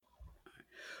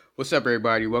What's up,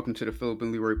 everybody? Welcome to the Philip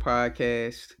and Leroy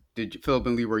podcast, the Philip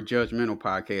and Leroy Judgmental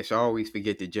podcast. I always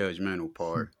forget the judgmental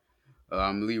part.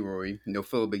 I'm Leroy. No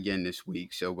Philip again this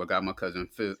week, so I got my cousin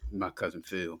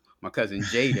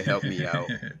Jay to help me out.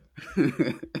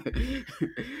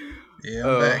 Yeah, I'm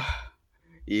uh, back.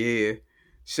 yeah.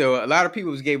 So a lot of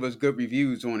people gave us good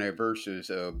reviews on that versus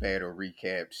battle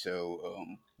recap. So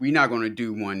we're not gonna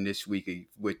do one this week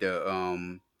with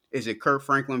the Is it Kurt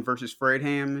Franklin versus Fred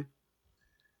Hammond?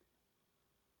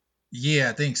 Yeah,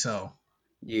 I think so.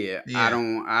 Yeah, I Yeah.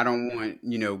 don't I don't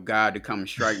want, God to come and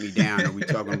strike me down. Are we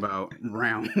talking about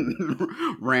round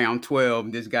round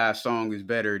 12? This guy's song is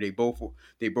better. They both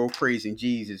praising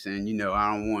Jesus, and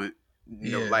I don't want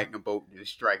no Yeah. lightning bolt to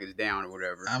strike us down or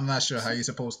whatever. I'm not sure S how you're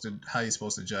supposed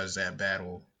to judge that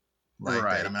battle like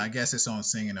that. I Right. mean, I guess it's on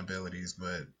singing abilities,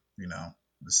 but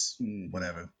it's Mhm.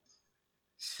 whatever.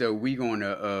 So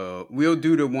we'll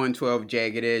do the 112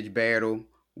 jagged edge battle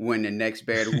when the next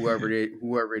battle, whoever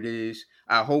it is.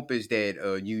 I hope is that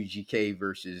UGK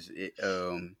versus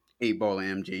 8 Ball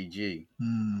and MJG.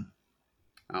 Hmm.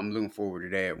 I'm looking forward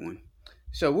to that one.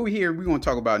 So we're gonna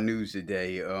talk about news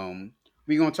today.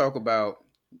 We're gonna talk about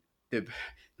the.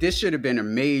 This should have been a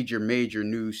major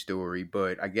news story,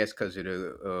 but I guess because of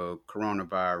the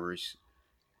coronavirus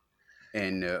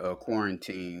and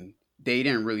quarantine, they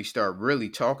didn't really start really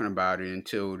talking about it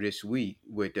until this week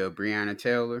with Breonna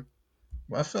Taylor.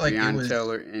 Well, I feel like it Breonna was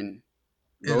Taylor and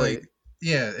it go like ahead.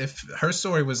 yeah, if her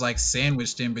story was like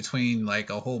sandwiched in between like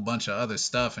a whole bunch of other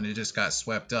stuff and it just got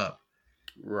swept up.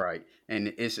 Right, and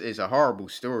it's a horrible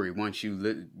story once you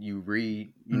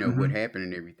read what Hmm. happened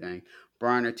and everything.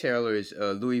 Breonna Taylor is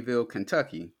Louisville,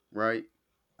 Kentucky, right?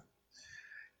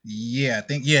 Yeah, I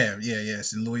think yeah.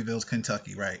 It's in Louisville,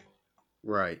 Kentucky, right?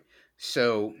 Right.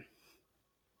 So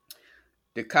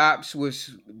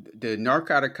the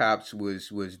narcotic cops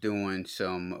was doing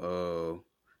some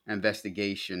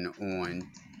investigation on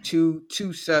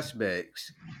two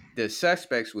suspects. The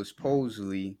suspects was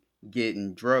supposedly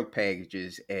getting drug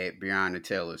packages at Breonna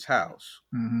Taylor's house.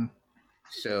 Hmm.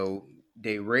 So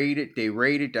they raided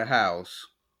the house,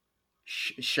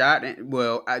 shot.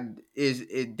 Well,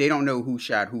 they don't know who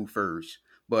shot who first,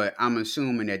 but I'm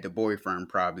assuming that the boyfriend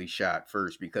probably shot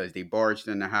first because they barged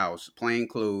in the house, plain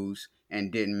clothes,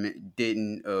 and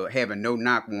didn't have a no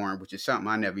knock warrant, which is something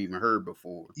I never even heard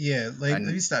before. Yeah, like let me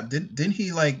And stop. Didn't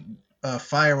he like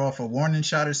fire off a warning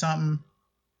shot or something?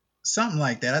 Something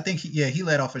like that. I think he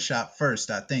let off a shot first,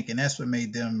 I think, and that's what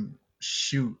made them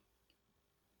shoot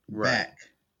right. back.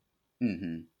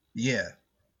 hmm Yeah.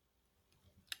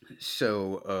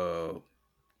 So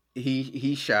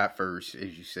he shot first,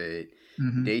 as you said.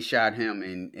 Mhm. They shot him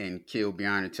and killed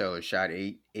Breonna Taylor. Shot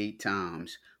eight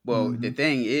times. Well, the Mhm.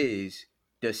 thing is,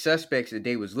 the suspects that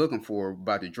they was looking for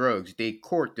about the drugs, they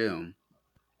caught them,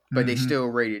 but they Mhm. still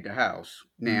raided the house.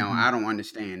 Now Mhm. I don't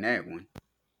understand that one.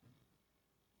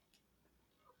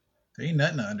 There ain't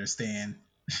nothing to understand.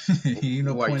 Ain't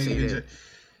no Why you point say even that?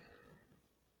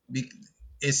 just.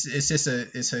 It's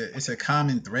just a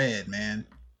common thread, man.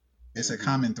 It's a hmm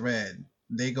common thread.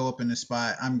 They go up in the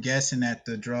spot. I'm guessing that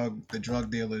the drug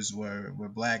dealers were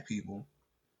black people,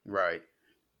 Right.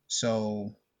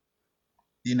 so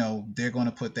they're going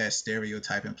to put that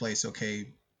stereotype in place.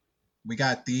 Okay, we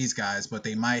got these guys, but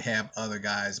they might have other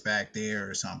guys back there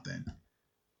or something.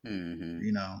 hmm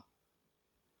You know.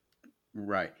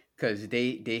 Right. Because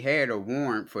they had a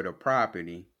warrant for the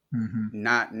property, Mhm.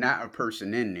 not a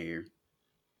person in there.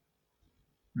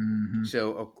 Mhm.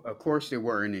 So of course there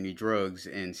weren't any drugs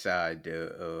inside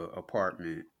the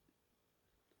apartment.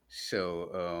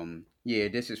 So yeah,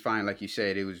 this is fine. Like you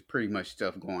said, it was pretty much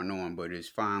stuff going on, but it's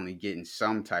finally getting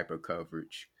some type of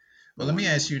coverage Well, let me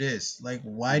going ask on. you this: like,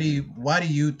 why do you hmm why do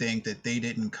you think that they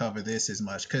didn't cover this as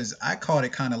much? Because I caught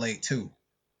it kind of late too.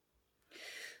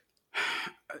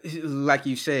 Like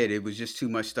you said, it was just too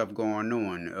much stuff going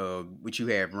on. What you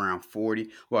have around 40.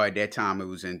 Well, at that time it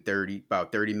was in 30,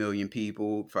 about 30 million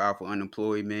people filed for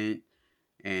unemployment,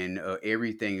 and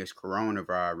everything is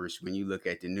coronavirus when you look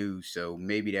at the news. So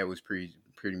maybe that was pretty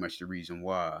much the reason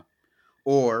why.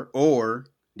 Or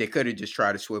they could have just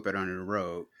tried to sweep it under the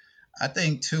rug. I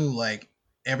think too, like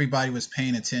everybody was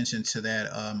paying attention to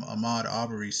that Ahmaud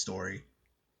Arbery story.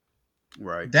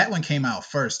 Right. That one came out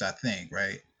first, I think,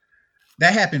 right?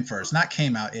 That happened first, not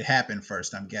came out. It happened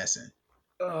first. I'm guessing.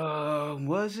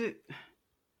 Was it?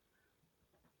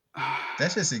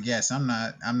 That's just a guess. I'm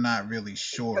not really Because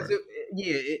sure.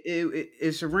 yeah,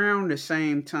 it's around the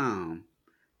same time.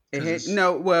 It Cause had it's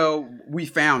no. Well, we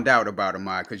found out about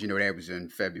Ahmad because that was in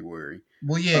February.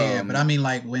 Well, yeah, yeah, but I Um, mean,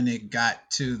 like when it got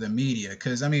to the media,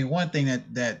 because I mean, one thing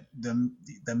that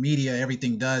the media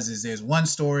everything does is there's one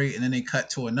story and then they cut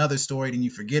to another story, then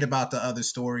you forget about the other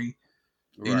story.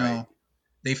 You right. know,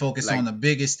 they focus on Like, the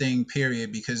biggest thing,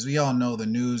 period, because we all know the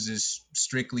news is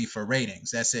strictly for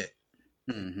ratings. That's it.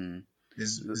 hmm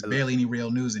There's barely any real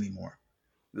news anymore.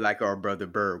 like our brother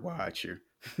Bird Watcher.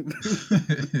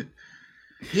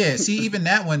 Yeah, see, even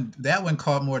that one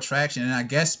caught more traction, and I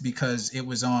guess because it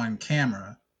was on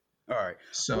camera. All right.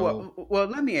 So, Well,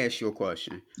 let me ask you a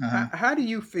question. uh-huh. How do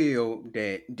you feel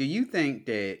that? Do you think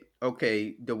that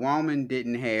okay, the woman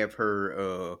didn't have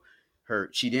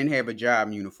she didn't have a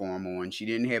job uniform on. She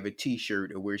didn't have a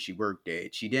T-shirt of where she worked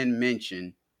at. She didn't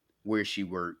mention where she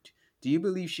worked. Do you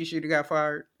believe she should have got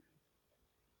fired?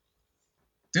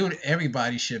 Dude,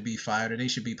 everybody should be fired or they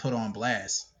should be put on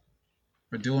blast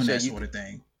for doing So that you sort of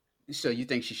thing. so you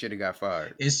think she should have got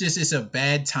fired? It's just it's a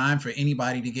bad time for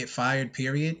anybody to get fired,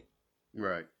 period.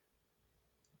 Right.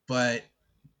 But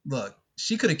look,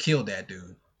 she could have killed that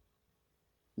dude.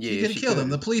 She Yeah, could have she killed him.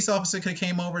 could The have. police officer could have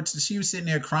came over to she was sitting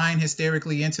there crying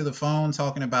hysterically into the phone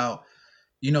talking about,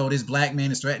 this black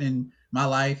man is threatening my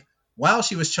life while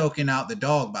she was choking out the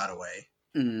dog, by the way.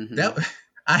 Mm-hmm. That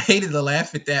I hated to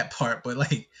laugh at that part, but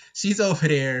like she's over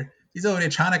there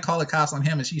trying to call the cops on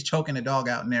him and she's choking the dog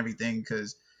out and everything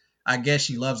because I guess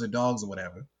she loves her dogs or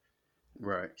whatever.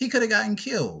 Right. He could have gotten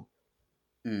killed.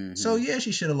 So Mm-hmm. yeah,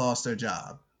 she should have lost her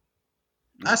job.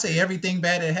 I say Okay. everything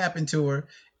bad that happened to her.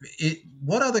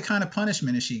 What other kind of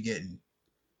punishment is she getting?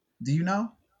 Do you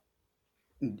know?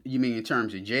 You mean in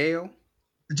terms of jail?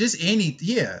 Just any,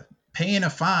 yeah, paying a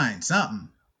fine, something.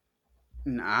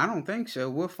 No, I don't think so.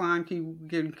 What fine can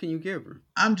you give her?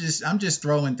 I'm just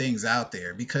throwing things out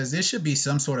there because there should be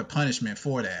some sort of punishment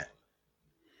for that.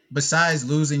 Besides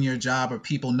losing your job or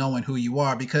people knowing who you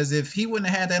are, because if he wouldn't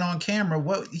have had that on camera,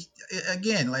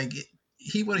 again, like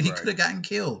he could Right. have gotten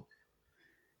killed.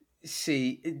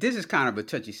 See, this is kind of a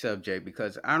touchy subject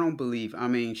because I don't believe. I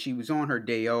mean, she was on her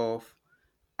day off.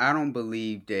 I don't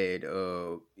believe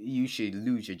that you should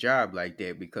lose your job like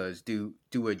that because do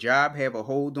a job have a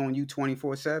hold on you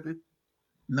 24/7?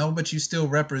 No, but you still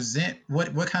represent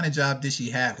what kind of job did she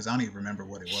have? Because I don't even remember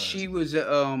what it was. She was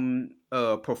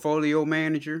a portfolio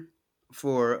manager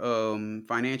for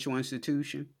financial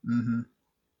institution. Hmm.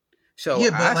 So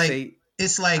Yeah, but I like say,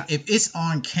 it's I, like if it's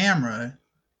on camera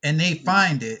and they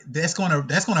find it, that's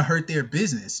gonna hurt their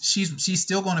business. She's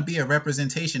still gonna be a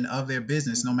representation of their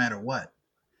business no matter what.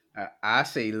 I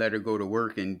say let her go to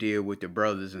work and deal with the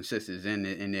brothers and sisters in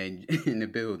the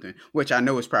building, which I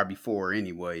know is probably four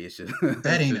anyway. It's just,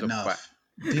 That it's ain't just a fight.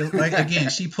 enough. Like again,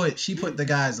 she put the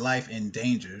guy's life in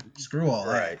danger. Screw all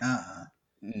that. Right.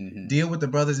 Hmm. Deal with the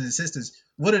brothers and sisters.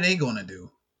 What are they gonna do?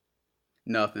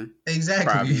 Nothing. Exactly.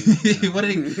 Probably. What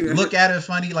did he look at her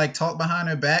funny, like talk behind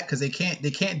her back? Because they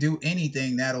can't do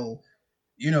anything that'll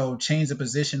change the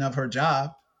position of her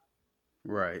job.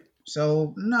 Right.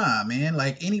 So nah, man.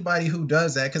 Like anybody who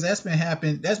does that, because that's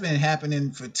been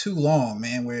happening for too long,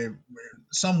 man. Where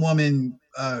some woman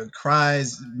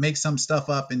cries, makes some stuff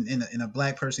up, and a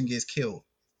black person gets killed.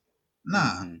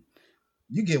 Nah, Hmm.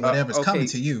 you get whatever's coming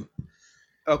Okay. to you.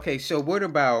 So what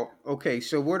about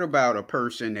a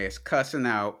person that's cussing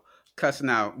out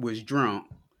was drunk.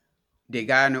 They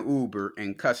got in an Uber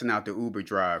and cussing out the Uber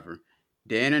driver.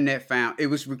 The internet found it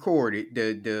was recorded.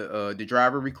 The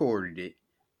driver recorded it,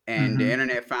 and the Hmm.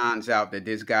 internet finds out that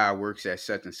this guy works at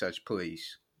such and such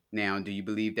place. Now, do you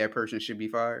believe that person should be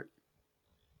fired?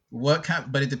 What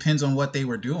kind? But it depends on what they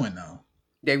were doing, though.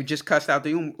 They just cussed out the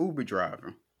Uber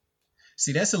driver.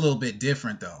 See, that's a little bit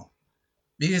different, though,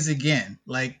 because again,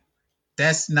 like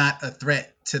that's not a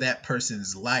threat to that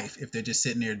person's life if they're just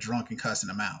sitting there drunk and cussing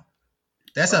them out.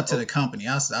 That's up to the Oh, company.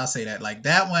 I'll say that. Like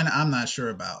that one, I'm not sure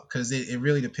about because it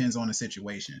really depends on the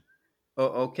situation.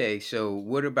 okay. So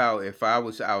what about if I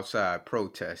was outside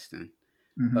protesting?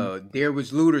 Hmm. There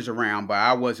was looters around, but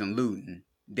I wasn't looting.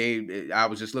 I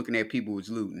was just looking at people who was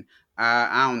looting.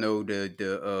 I don't know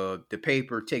the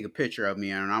paper take a picture of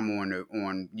me and I'm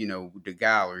on the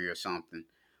gallery or something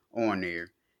on there.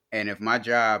 And if my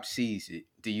job sees it,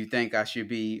 do you think I should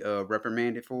be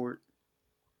reprimanded for it?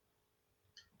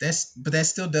 But that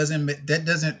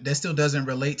still doesn't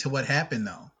relate to what happened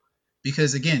though,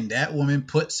 because again, that woman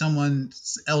put someone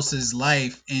else's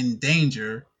life in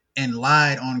danger and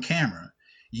lied on camera.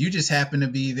 You just happen to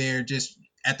be there just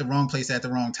at the wrong place at the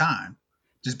wrong time,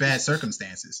 just bad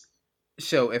circumstances.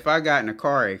 So if I got in a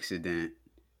car accident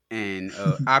and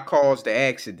I caused the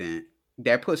accident,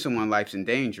 that puts someone's life in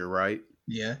danger, right?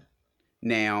 Yeah.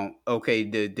 Now, okay,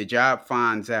 the job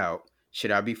finds out.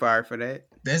 Should I be fired for that?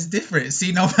 That's different.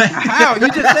 See, nobody. How you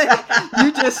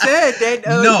just said that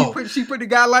No, she put the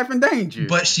guy life in danger.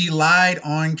 but she lied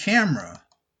on camera.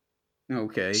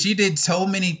 Okay. She did so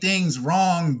many things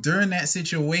wrong during that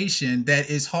situation that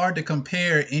it's hard to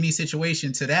compare any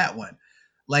situation to that one.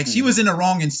 Like she was Hmm. in the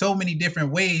wrong in so many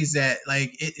different ways that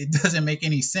like it doesn't make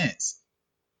any sense.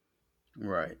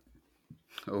 Right.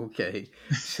 Okay.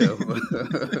 So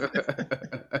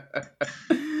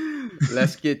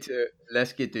let's get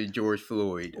to George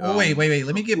Floyd. Well, wait.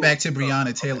 Let me get Before back to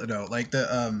Breonna Taylor though. Like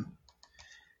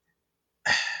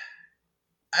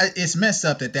it's messed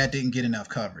up that that didn't get enough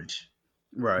coverage.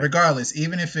 right. Regardless,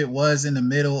 even if it was in the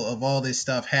middle of all this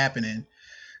stuff happening,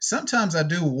 sometimes I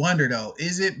do wonder though,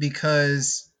 is it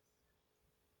because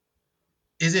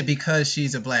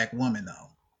she's a black woman though?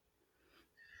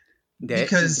 That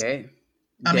Because that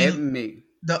I that mean, may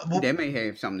well, that may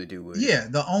have something to do with it. yeah,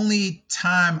 the only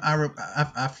time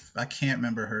I can't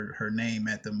remember her name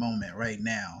at the moment right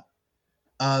now.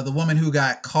 The woman who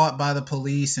got caught by the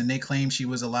police and they claimed she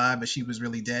was alive, but she was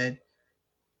really dead.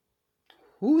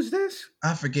 Who's this?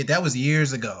 I forget. That was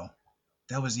years ago.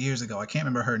 That was years ago. I can't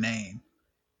remember her name.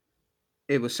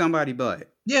 It was somebody black.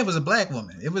 Yeah, it was a black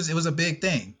woman. It was a big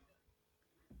thing.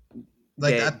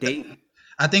 Like That they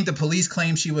I think the police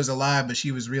claimed she was alive, but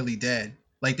she was really dead.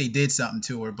 Like they did something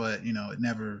to her, but it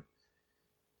never.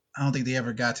 I don't think they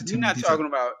ever got to too many details.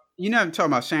 you're not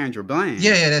talking about Sandra Yeah, Bland.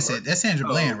 yeah, that's it. That's Sandra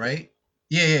Oh, Bland, okay. right?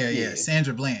 Yeah. Yeah.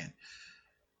 Sandra Bland.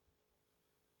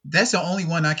 That's the only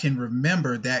one I can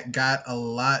remember that got a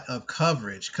lot of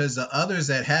coverage because the others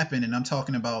that happened, and I'm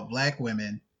talking about black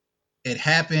women, it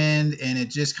happened and it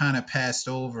just kind of passed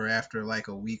over after like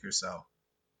a week or so.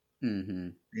 Mm-hmm.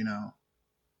 You know.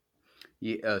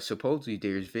 Yeah, supposedly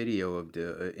there's video of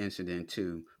the incident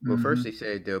too. Well, first Mm-hmm. they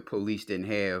said the police didn't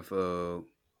have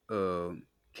uh,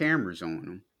 cameras on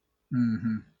them.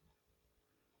 Mm-hmm.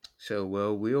 So,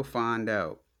 well, we'll find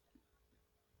out.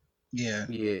 Yeah.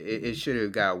 Yeah, it should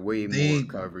have got way more They.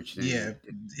 coverage than Yeah. it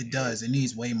It had. does. It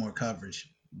needs way more coverage.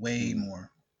 Way Mm, more.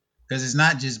 Because it's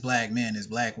not just black men; it's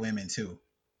black women too.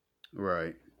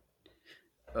 right.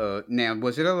 Now,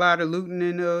 was it a lot of looting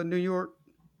in New York?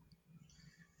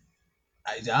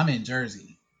 I'm in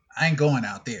Jersey. I ain't going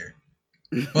out there,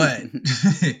 but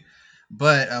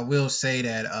but I will say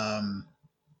that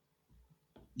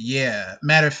yeah.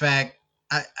 Matter of fact,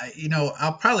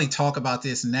 I'll probably talk about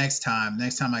this next time.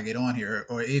 Next time I get on here,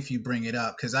 or if you bring it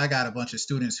up, because I got a bunch of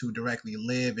students who directly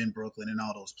live in Brooklyn and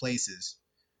all those places.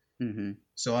 Hmm.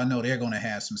 So I know they're going to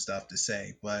have some stuff to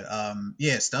say. But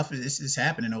yeah, stuff is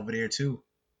happening over there too.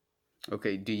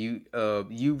 Okay. Do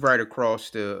you right across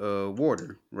the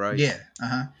water, right? Yeah. Uh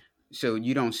huh. So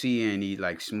you don't see any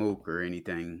like smoke or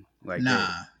anything like that. Nah,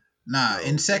 nah. And Oh,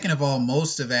 okay. second of all,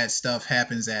 most of that stuff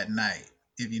happens at night.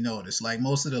 If you notice, like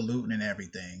most of the looting and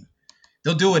everything,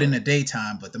 they'll do it in Right. the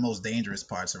daytime, but the most dangerous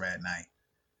parts are at night.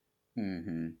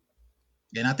 Hmm.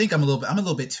 And I think I'm a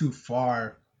little bit too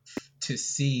far to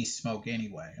see smoke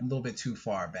anyway. I'm a little bit too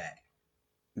far back.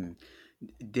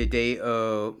 Did they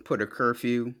put a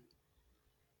curfew?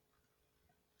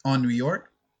 On New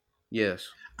York, Yes.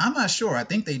 I'm not sure. I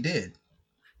think they did.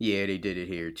 Yeah, they did it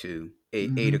here too.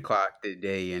 8 Mm-hmm. o'clock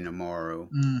today and tomorrow.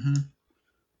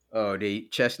 Mm-hmm. They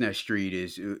Chestnut Street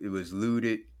it was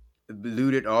looted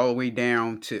all the way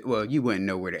down to, well, you wouldn't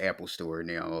know where the Apple Store and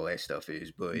all that stuff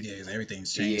is, but Yeah, 'cause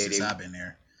everything's changed yeah, since I've been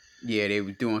there. they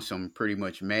were doing some pretty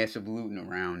much massive looting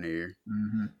around there.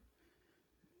 Mm-hmm.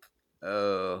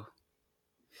 Uh,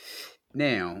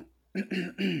 now,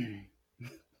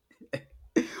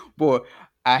 boy,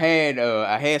 I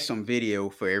had some video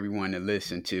for everyone to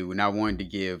listen to, and I wanted to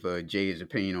give Jay's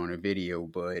opinion on the video,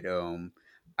 but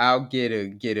I'll get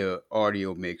a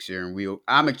audio mixer, and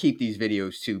I'm gonna keep these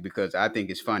videos too because I think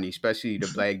it's funny, especially the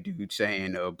black dude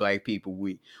saying black people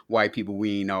we white people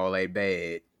we ain't all that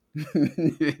bad.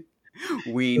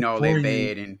 We ain't all Before that you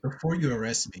bad, and before you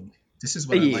arrest me, this is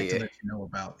what I'd like to yeah, let you know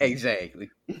about me. exactly.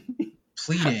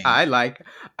 Pleading, I like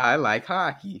I like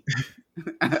hockey.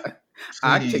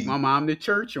 I take my pleading, mom to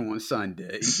church on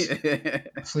Sunday.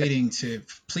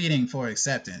 pleading for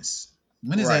acceptance.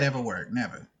 When does that Right. ever work?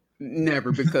 Never.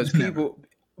 Never, because Never. people,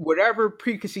 whatever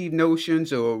preconceived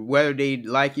notions or whether they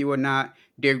like you or not,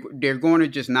 they're going to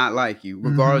just not like you, Mm-hmm.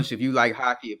 regardless if you like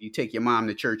hockey, if you take your mom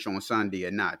to church on Sunday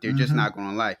or not. They're just Mm-hmm. not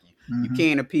going to like you. Mm-hmm.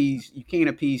 You can't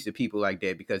appease the people like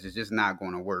that because it's just not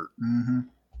going to work. Mm-hmm.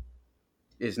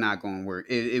 It's not going to work.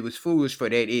 It was foolish for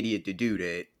that idiot to do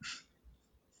that.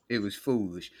 It was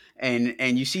foolish, and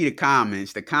you see the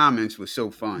comments. The comments were so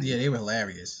Yeah, funny. they were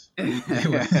hilarious.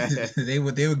 They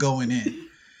were they were going in.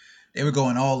 They were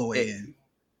going all the way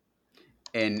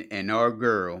and in. our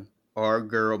girl. our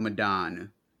girl Madonna.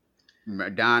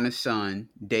 Madonna's son,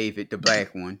 David, the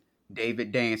black one.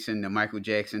 David dancing to Michael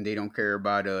Jackson, They Don't Care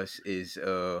About Us is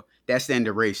that's the end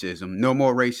of racism. No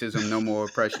more racism, no more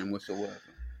oppression whatsoever.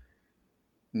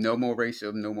 No more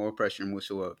racism, no more oppression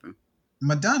whatsoever.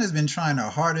 Madonna's been trying her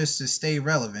hardest to stay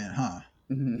relevant, huh?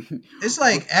 It's But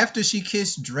like after she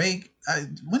kissed Drake.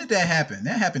 When did that happen?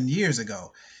 That happened years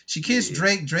ago. She kissed yeah.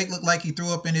 Drake. Drake looked like he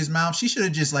threw up in his mouth. She should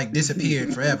have just like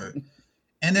disappeared forever.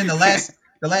 And then the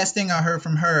last thing I heard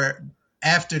from her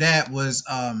after that was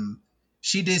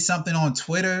she did something on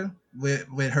Twitter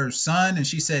with her son, and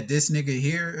she said this nigga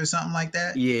here or something like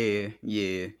that. Yeah,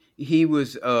 yeah. He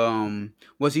was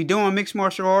he doing mixed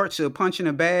martial arts or punching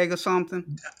a bag or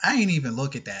something? I ain't even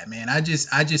look at that, man. I just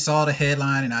saw the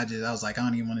headline and I was like, I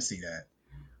don't even want to see that.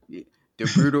 Yeah. The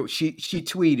brutal she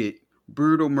tweeted,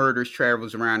 brutal murders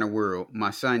travels around the world. My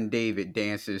son David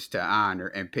dances to honor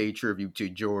and pay tribute to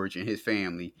George and his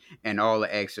family and all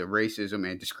the acts of racism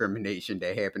and discrimination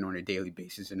that happen on a daily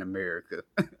basis in America.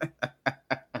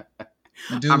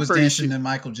 The dude I'm was pretty dancing sure. to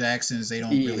Michael Jackson's. They don't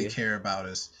really Yeah, care about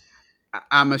us.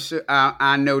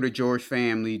 I know the George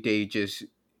family. They just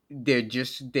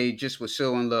was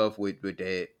so in love with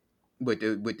that with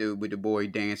the boy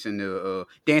dancing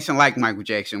dancing like Michael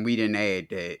Jackson. We didn't add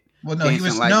that Well, no, he dancing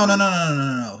was like no, no, Michael. no, no,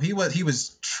 no, no, no. He was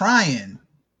trying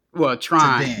Well, to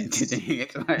trying to dance. He was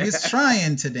dance.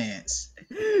 trying to dance,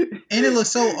 and it looked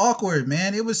so awkward,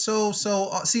 man. It was so.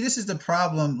 See, this is the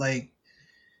problem. Like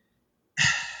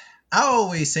I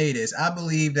always say this. I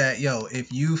believe that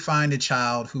if you find a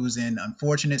child who's in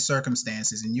unfortunate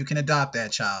circumstances and you can adopt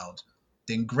that child,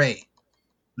 then great,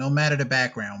 no matter the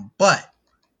background. But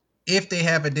if they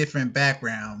have a different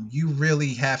background, you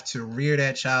really have to rear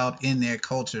that child in their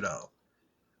culture, though.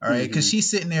 All right, because hmm she's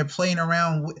sitting there playing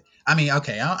around with. I mean,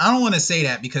 okay, I don't want to say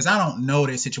that because I don't know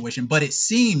their situation, but it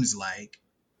seems like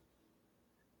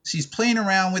she's playing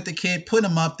around with the kid, putting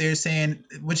him up there, saying,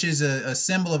 which is a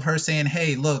symbol of her saying,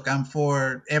 "Hey, look, I'm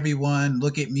for everyone.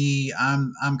 Look at me.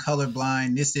 I'm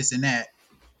colorblind. This, and that."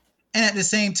 And at the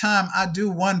same time, I do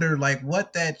wonder, like,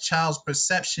 what that child's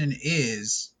perception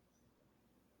is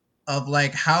of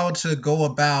like how to go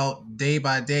about day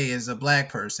by day as a black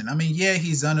person. I mean, yeah,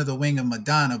 he's under the wing of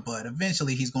Madonna, but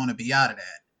eventually he's going to be out of that.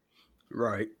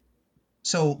 Right,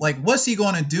 So, like, what's he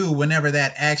going to do whenever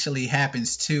that actually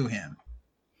happens to him?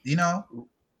 You know?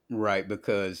 right.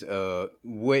 Because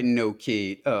wouldn't no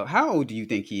kid. How old do you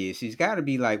think he is? He's got to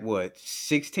be like what,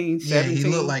 16, Yeah, he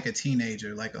looked 17? like a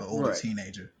teenager, like an older Right.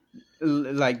 teenager.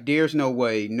 Like there's no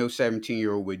way no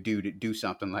 17-year-old would do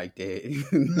something like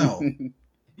No, that.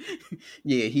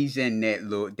 Yeah, he's in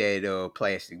that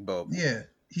plastic bubble. yeah,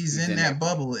 he's He's in in that that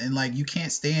bubble, and like you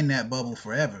can't stay in that bubble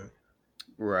forever.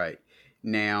 right.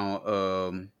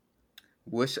 Now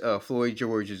what's Floyd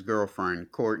George's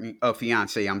girlfriend, Courtney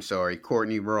fiance, I'm sorry,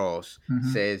 Courtney Ross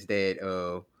Hmm. says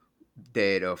that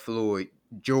Floyd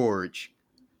George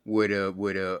would have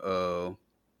would have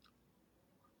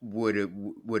would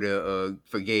have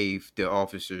forgave the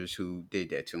officers who did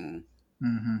that to him.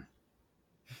 Hmm.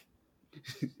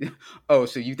 Oh,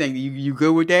 so you think you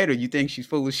good with that, or you think she's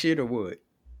full of shit, or what?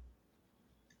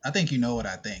 I think you know what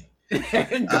I think.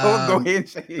 Go Um, ahead and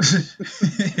say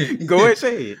it. Go ahead and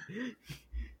say it.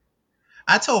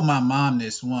 I told my mom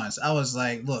this once. I was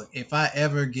like, "Look, if I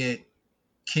ever get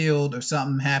killed or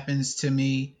something happens to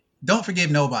me, don't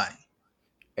forgive nobody."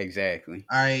 Exactly.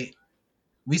 All right.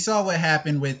 We saw what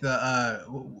happened with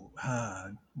Dylan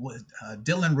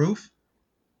Roof.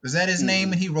 Was that his name?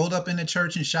 Hmm. And he rolled up in the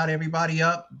church and shot everybody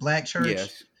up, black church.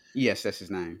 Yes. Yes, that's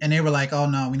his name. And they were like, "Oh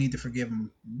no, we need to forgive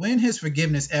him." When has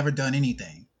forgiveness ever done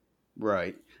anything?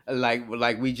 Right.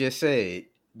 Like we just said,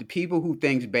 the people who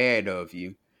thinks bad of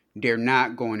you, they're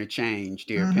not going to change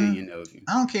their Hmm. opinion of you.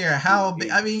 I don't care how.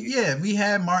 I mean, yeah, we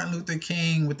had Martin Luther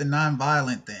King with the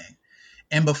nonviolent thing,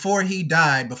 and before he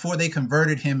died, before they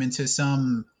converted him into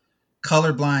some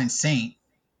colorblind saint,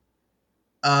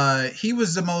 he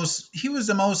was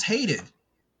the most hated.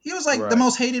 He was like the Right.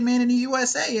 most hated man in the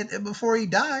USA before he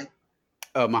died.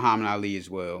 Muhammad Ali as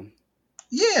well.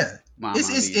 Yeah, it's Muhammad it's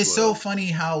Ali as it's so well. funny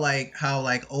how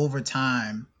over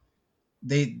time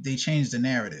they changed the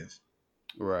narrative.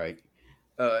 Right.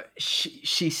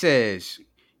 She says,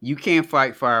 "You can't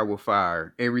fight fire with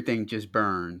fire. Everything just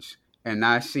burns." And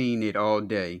I've seen it all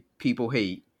day. People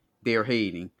hate. They're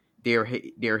hating. They're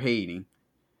hating.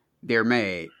 They're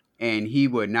mad. And he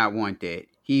would not want that.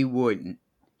 He wouldn't.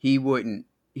 He wouldn't.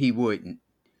 He wouldn't.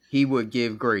 He would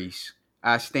give grace.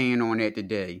 I stand on that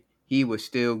today. He would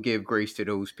still give grace to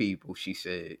those people, she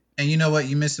said. And you know what?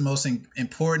 You missed the most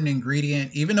important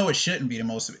ingredient, even though it shouldn't be the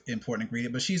most important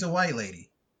ingredient. But she's a white lady.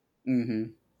 Mm-hmm.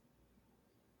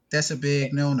 that's a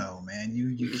big no-no, man.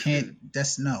 You can't.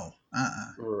 That's no.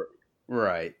 R-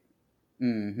 right.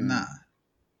 Hmm. Nah.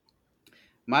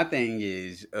 My thing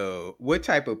is, what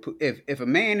type of if a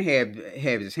man have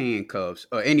his handcuffs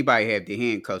or anybody have the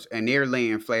handcuffs and they're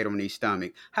laying flat on their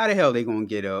stomach, how the hell they gonna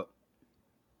get up?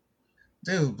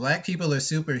 Dude, black people are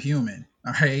superhuman.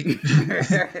 All right.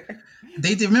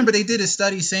 They did, remember they did a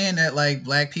study saying that like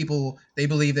black people, they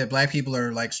believe that black people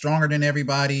are like stronger than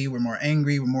everybody. We're more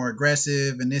angry, we're more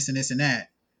aggressive, and this and that.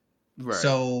 Right.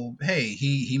 So hey,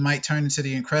 he might turn into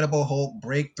the Incredible Hulk,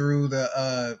 break through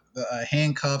the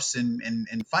handcuffs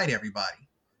and fight everybody.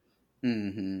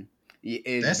 Hmm.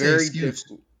 It's That's the very excuse.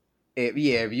 difficult.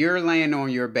 Yeah, if you're laying on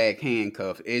your back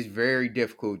handcuffed, it's very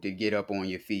difficult to get up on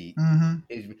your feet. Mm-hmm.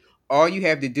 It's, all you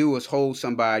have to do is hold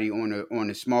somebody on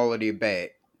the small of their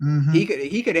back. Mm-hmm.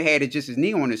 He could have had it just his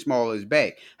knee on the small of his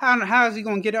back. How is he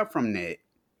gonna get up from that?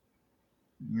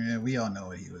 Yeah, we all know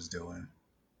what he was doing.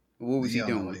 What was We he all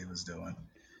know what doing? he was doing.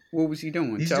 What was he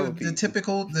doing? He's Tell the doing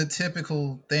people. the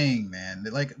typical thing, man.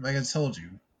 Like I told you,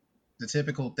 the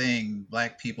typical thing.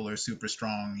 Black people are super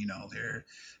strong. You know, they're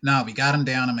no, we got him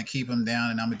down. I'm gonna keep him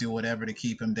down, and I'm gonna do whatever to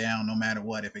keep him down, no matter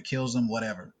what. If it kills him,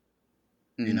 whatever.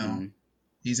 You know, Hmm.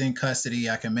 he's in custody.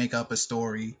 I can make up a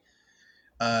story,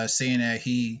 saying that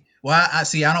he. Well, I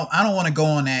see. I don't want to go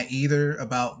on that either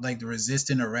about like the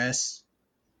resistant arrest.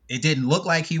 It didn't look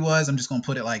like he was. I'm just gonna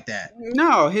put it like that.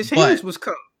 No, his hands But was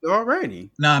cut already.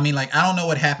 no, I mean, like, I don't know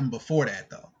what happened before that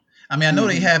though. I mean, I know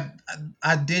they Hmm. have.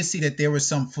 I did see that there was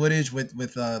some footage with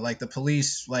like the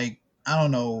police, like I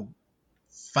don't know,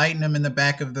 fighting him in the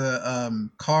back of the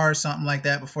car or something like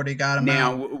that before they got him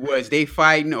Now, out. was they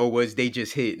fighting or was they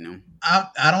just hitting him?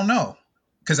 I don't know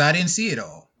because I didn't see it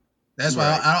all. That's why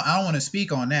Right. I don't want to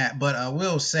speak on that. But I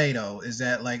will say though is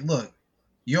that like, look,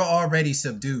 you're already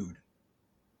subdued.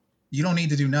 You don't need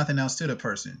to do nothing else to the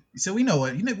person. So we know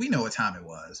we know what time it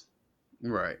was.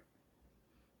 Right.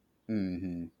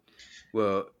 Hmm.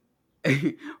 Well,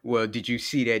 well, did you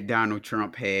see that Donald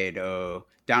Trump had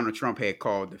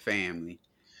called the family,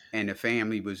 and the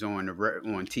family was on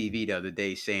TV the other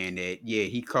day saying that yeah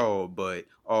he called, but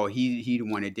oh he the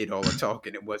one that did all the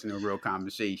talking. It wasn't a real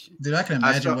conversation. Dude, I can I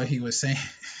imagine saw what he was saying.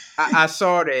 I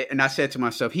saw that and I said to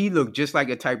myself, he looked just like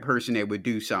a type of person that would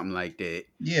do something like that.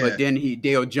 But Yeah, then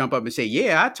they'll jump up and say,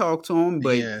 "Yeah, I talked to him,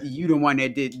 but yeah. you the one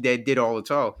that did all the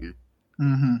talking."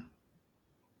 Mm-hmm.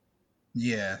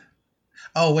 Yeah.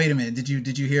 Oh, wait a minute.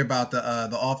 Did you hear about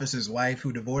the officer's wife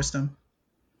who divorced him?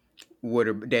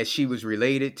 That she was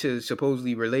related to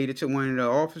supposedly related to one of the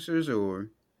officers or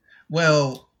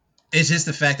Well, it's just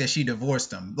the fact that she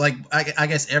divorced him. Like I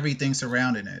guess everything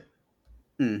surrounding it.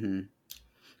 mm-hmm.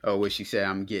 Oh, what she said,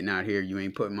 I'm getting out here. You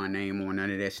ain't putting my name on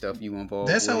none of that stuff you involved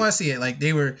That's how with. I see it. Like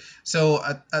they were so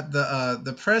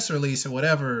the press release or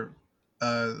whatever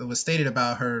was stated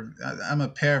about her. I'm gonna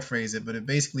paraphrase it, but it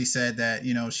basically said that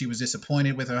she was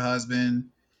disappointed with her husband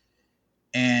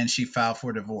and she filed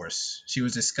for divorce. She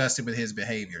was disgusted with his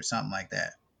behavior, something like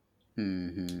that.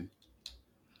 Mm-hmm.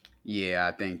 Yeah,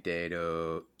 I think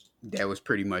that that was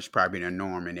pretty much probably the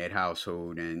norm in that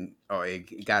household, and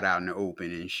it got out in the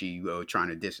open, and she trying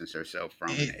to distance herself from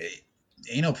that. It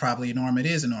ain't no probably a norm. It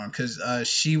is a norm because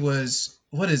she was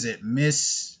what is it,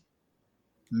 Miss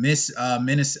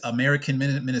American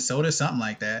Minnesota, something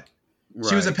like that.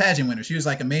 She was a Right. pageant winner. She was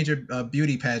like a major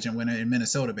beauty pageant winner in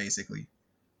Minnesota, basically.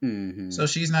 Mm-hmm. So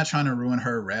she's not trying to ruin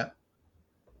her rep.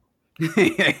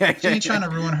 She ain't trying to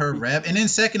ruin her rep. And then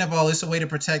second of all, it's a way to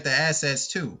protect the assets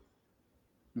too.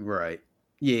 Right.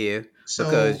 Yeah, because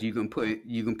So you can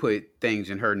put things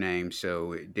in her name,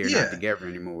 so they're not yeah, together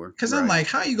anymore. because I'm Right. like,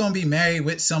 how you gonna be married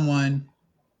with someone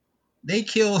they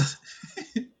kill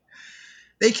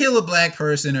they kill a black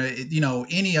person or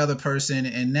any other person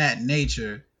in that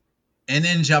nature, and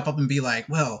then jump up and be like,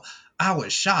 well, I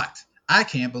was shocked. I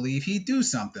can't believe he'd do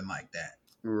something like that.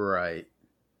 Right.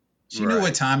 She knew what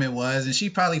Right. time it was, and she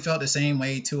probably felt the same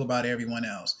way too about everyone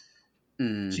else.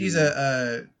 She's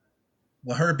Mm-hmm.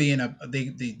 well, her being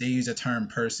they use a term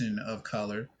person of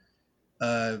color,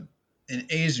 uh, an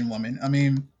Asian woman. I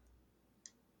mean,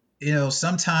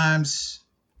 sometimes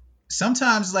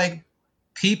like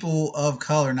people of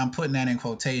color, and I'm putting that in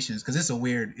quotations because it's a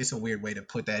weird way to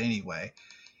put that anyway.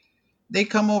 They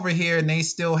come over here and they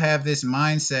still have this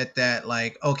mindset that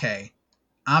like, okay,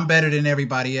 I'm better than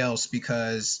everybody else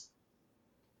because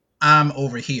I'm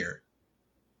over here.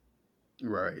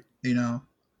 Right. You know,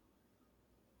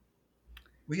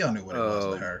 we all knew what it was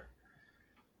with Uh, her.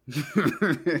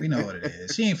 We know what it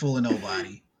is. She ain't fooling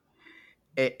nobody.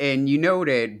 and you know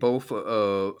that both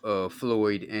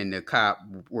Floyd and the cop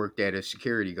worked at a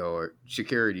security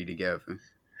together.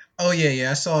 Oh yeah,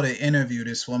 yeah. I saw the interview.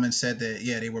 This woman said that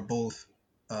yeah, they were both.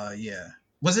 Yeah.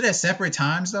 Was it at separate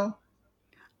times though?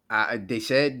 They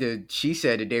said that she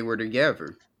said that they were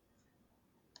together.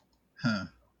 Huh.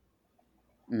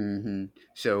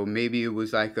 So maybe it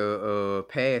was like a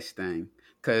past thing.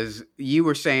 Cause you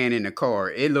were saying in the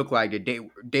car, it looked like that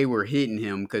they were hitting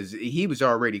him because he was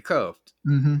already cuffed.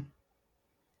 Mm-hmm.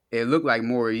 It looked like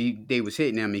more they was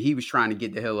hitting him and he was trying to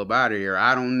get the hell up out of there.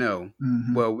 I don't know.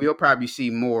 Mm-hmm. Well, we'll probably see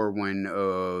more when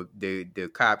the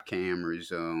cop cameras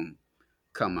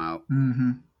come out.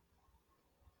 Mm-hmm.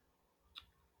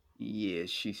 Yeah,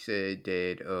 she says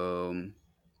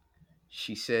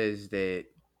that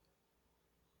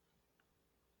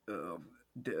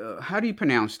uh, how do you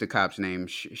pronounce the cop's name?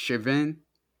 Shavin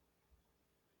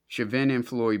and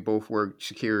Floyd both worked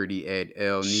security at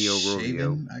El Neo Rodeo.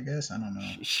 Shaven, I guess. I don't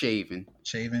know. Shaven.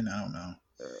 Shaven, I don't know.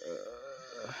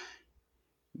 Uh,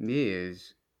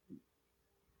 Miz.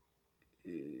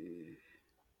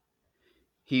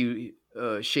 He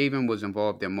Shaven was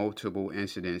involved in multiple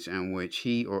incidents in which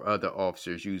he or other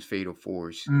officers used fatal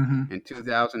force. Mm-hmm. In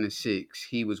 2006,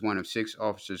 he was one of 6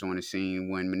 officers on the scene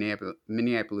when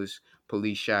Minneapolis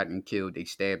police shot and killed a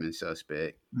stabbing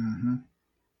suspect. Mm-hmm.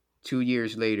 2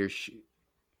 years later, Sh-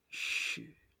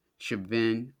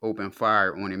 Shavin opened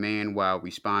fire on a man while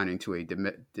responding to a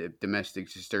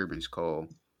domestic disturbance call.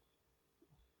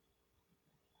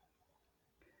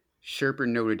 Sherper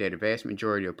noted that the vast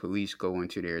majority of police go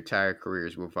into their entire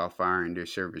careers without firing their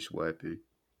service weapon.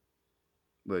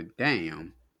 But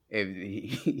damn, if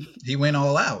He went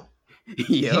all out.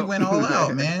 He yep. went all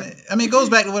out, man. I mean, it goes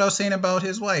back to what I was saying about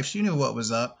his wife. She knew what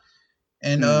was up.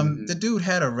 And the hmm dude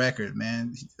had a record,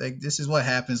 man. Like this is what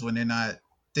happens when they're not.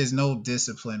 There's no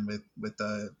discipline with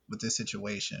this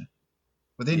situation,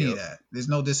 with any of Yep. that. There's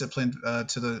no discipline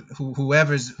to the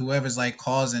whoever's like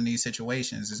causing these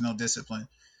situations. There's no discipline,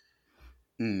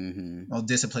 hmm no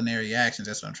disciplinary actions.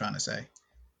 That's what I'm trying to say.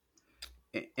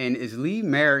 And is Lee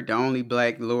Merritt the only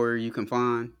black lawyer you can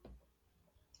find?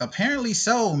 Apparently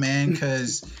so, man.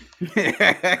 Cause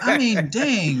I mean,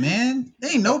 dang, man,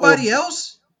 there ain't or nobody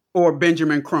else. or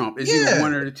Benjamin Crump. It's either Yeah,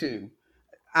 one or the two.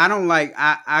 I don't like.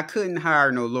 I couldn't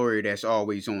hire no lawyer that's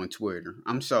always on Twitter.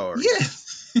 I'm sorry. yeah.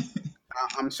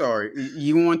 I'm sorry.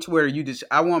 You on Twitter? You just.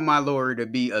 I want my lawyer to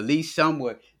be at least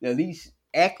somewhat. At least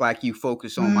act like you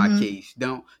focus on my Mm-hmm. case.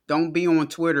 Don't be on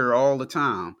Twitter all the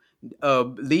time.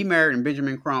 Lee Merritt and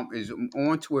Benjamin Crump is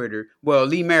on Twitter. Well,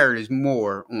 Lee Merritt is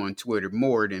more on Twitter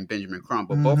more than Benjamin Crump,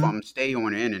 but both of Mm-hmm. them stay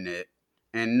on the internet.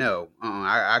 And no,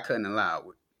 I couldn't allow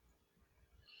it.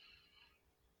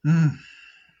 Mm.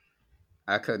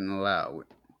 I couldn't allow it.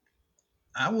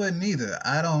 I wouldn't either.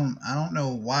 I don't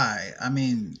know why. I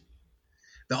mean,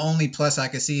 the only plus I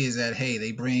could see is that hey,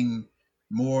 they bring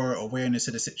more awareness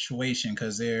to the situation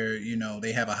because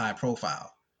they have a high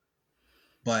profile.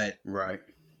 But Right.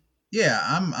 yeah,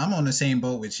 I'm on the same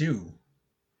boat with you.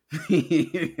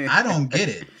 I don't get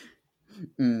it. I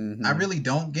hmm really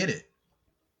don't get it.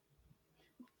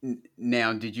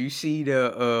 Now, did you see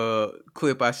the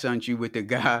clip I sent you with the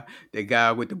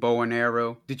guy with the bow and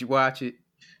arrow? Did you watch it?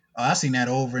 Oh, I've seen that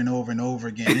over and over and over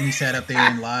again. Then he sat up there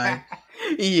and lied.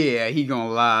 Yeah, he gonna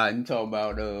lie and talk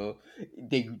about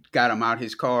they got him out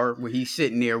his car where he's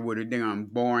sitting there with a damn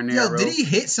bow and Yo, did arrow. he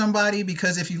hit somebody?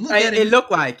 Because if you look at It it,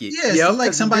 looked like it. yes, it Yep, looked like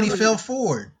because the somebody dude. fell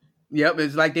forward. Yep,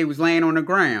 it's like they was laying on the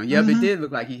ground. Yep, it Hmm. did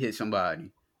look like he hit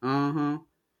somebody. Uh huh.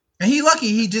 And he lucky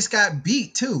he just got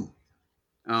beat too.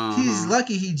 Uh He's huh.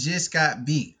 lucky he just got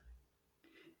beat.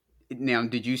 Now,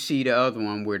 did you see the other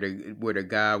one where the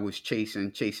guy was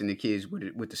chasing the kids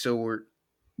with the sword?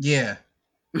 Yeah.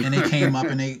 And they came up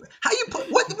and they how you put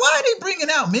what why are they bringing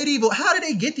out medieval how did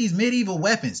they get these medieval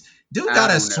weapons? Dude I got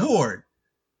a don't know. sword.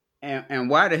 And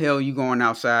why the hell you going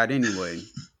outside anyway?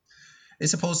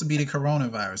 It's supposed to be the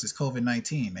coronavirus. It's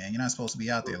COVID-19, man. You're not supposed to be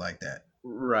out there like that.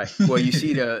 Right. Well, you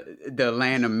see, the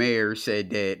Atlanta mayor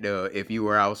said that if you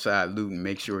were outside looting,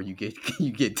 make sure you get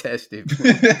you get tested for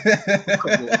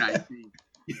COVID-19.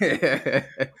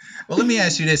 Well, let me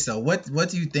ask you this though. What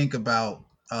do you think about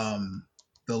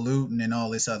the looting and all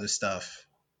this other stuff?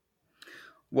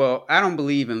 Well, I don't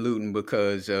believe in looting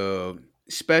because,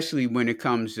 especially when it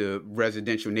comes to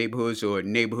residential neighborhoods or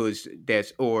neighborhoods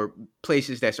that's or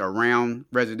places that's around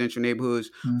residential neighborhoods.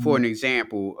 For Mm-hmm. an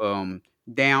example,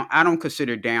 I don't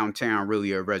consider downtown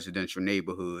really a residential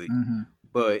neighborhood. Mm-hmm.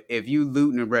 But if you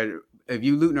looting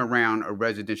around a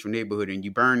residential neighborhood and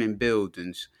you burning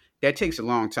buildings, that takes a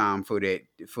long time for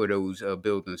those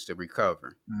buildings to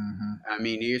recover. Mm-hmm. I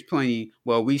mean, there's plenty.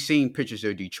 Well, we've seen pictures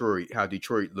of Detroit, how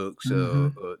Detroit looks.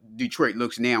 Mm-hmm. Detroit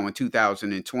looks now in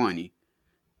 2020.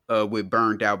 with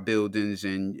burned out buildings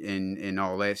and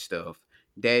all that stuff.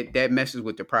 That messes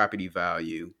with the property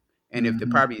value. And if the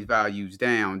Hmm. property value is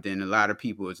down, then a lot of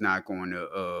people is not going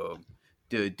to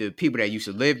the people that used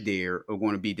to live there are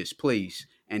going to be displaced,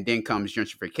 and then comes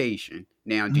gentrification.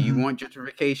 Now, do you Hmm. want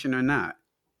gentrification or not?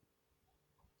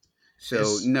 So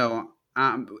It's no,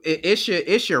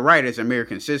 it's your right as an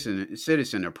American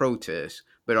citizen to protest,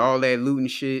 but all that looting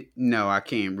shit, no, I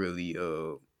can't really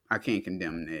I can't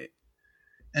condemn that.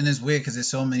 and it's weird because there's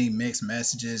so many mixed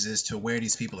messages as to where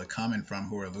these people are coming from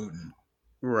who are looting.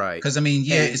 Right. Because I mean,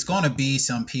 yeah, And it's going to be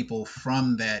some people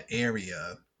from that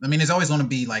area. I mean, there's always going to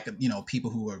be like people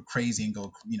who are crazy and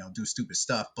go do stupid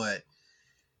stuff. But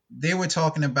they were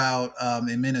talking about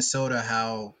in Minnesota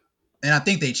how, and I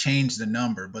think they changed the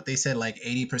number, but they said like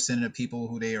 80% of the people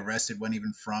who they arrested weren't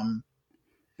even from.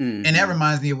 And that mm-hmm.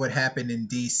 reminds me of what happened in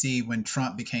D.C. when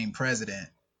Trump became president.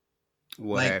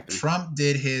 What Like happened? Trump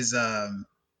did his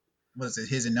what is it,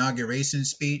 his inauguration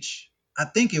speech. I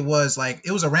think it was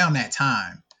around that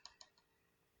time,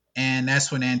 and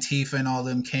that's when Antifa and all of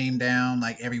them came down.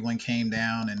 Like everyone came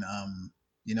down, and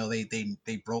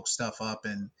they broke stuff up,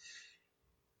 and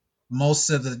most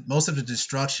of the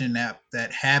destruction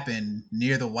that happened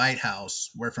near the White House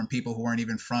were from people who weren't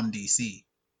even from DC.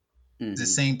 The Mm-hmm.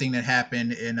 same thing that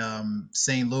happened in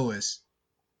St. Louis,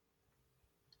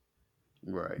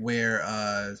 Right. where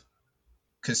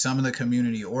because some of the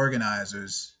community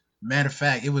organizers, matter of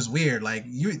fact, it was weird. Like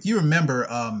you remember,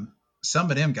 some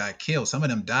of them got killed, some of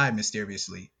them died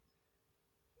mysteriously.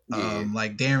 Yeah.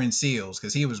 Like Darren Seals,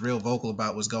 because he was real vocal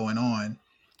about what's going on. And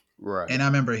Right. I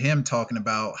remember him talking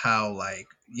about how, like,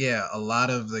 yeah, a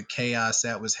lot of the chaos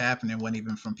that was happening wasn't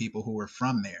even from people who were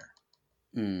from there.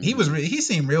 Mm-hmm. He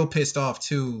seemed real pissed off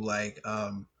too. Like,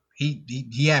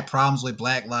 he had problems with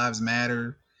Black Lives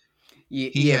Matter. Yeah,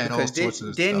 He yeah, had all because sorts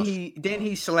of then stuff.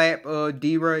 he slap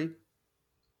D Ray.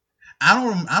 I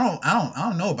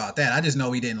don't know about that. I just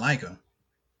know he didn't like him.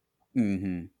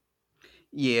 Mm-hmm.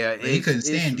 Yeah, Like, he it's couldn't it's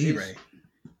stand it's D-Ray.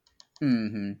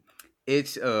 mm-hmm.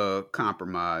 It's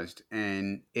compromised,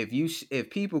 and if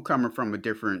people coming from a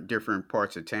different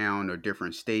parts of town or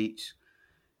different states,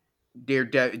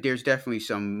 there's definitely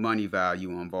some money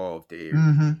value involved there.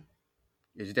 Hmm.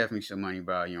 There's definitely some money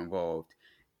value involved,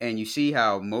 and you see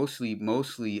how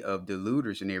mostly of the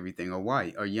looters and everything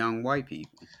are young white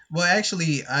people. Well,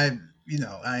 actually, I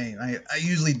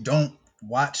usually don't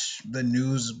watch the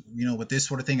news, with this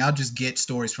sort of thing. I'll just get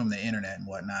stories from the internet and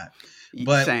whatnot.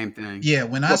 But Same thing. yeah,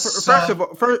 when I Well, first saw, of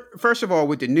all, first of all,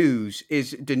 with the news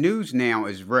now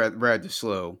is rather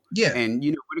slow, yeah, and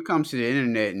when it comes to the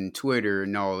internet and Twitter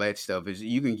and all that stuff, is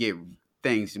you can get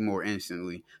things more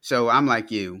instantly. So I'm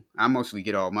like you, I mostly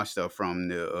get all my stuff from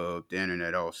the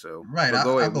internet also. right, But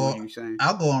go I'll ahead, what were go, you saying?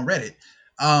 I'll go on Reddit,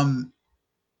 um,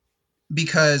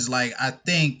 because like I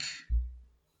think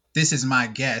this is my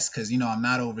guess because I'm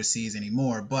not overseas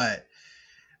anymore, but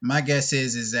my guess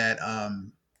is that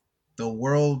the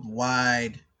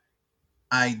worldwide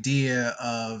idea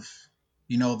of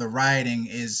the rioting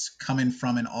is coming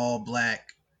from an all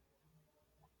black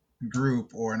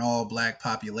group or an all black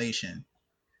population.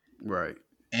 Right.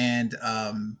 And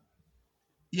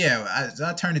yeah,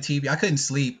 I turned the TV. I couldn't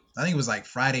sleep. I think it was like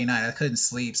Friday night. I couldn't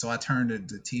sleep, so I turned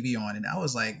the TV on, and I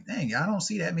was like, "Dang, I don't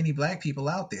see that many black people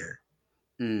out there."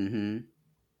 Mm-hmm.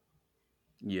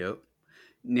 Yep.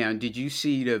 Now, did you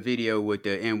see the video with the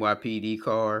NYPD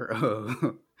car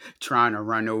trying to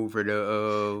run over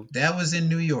the That was in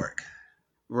New York.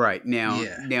 Right now,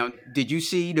 Yeah, did you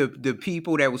see the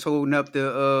people that was holding up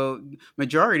the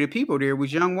majority of the people there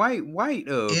was young white it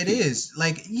people. is.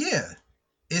 Like, yeah,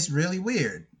 it's really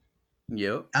weird.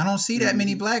 Yep. I don't see that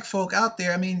many Hmm. black folk out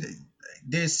there. I mean,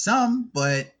 there's some,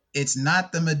 but it's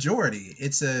not the majority.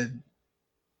 It's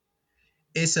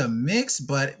a mix,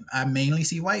 but I mainly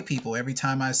see white people every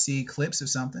time I see clips of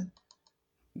something.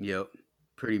 Yep.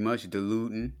 Pretty much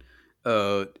diluting.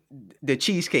 Uh, the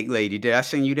cheesecake lady. Did I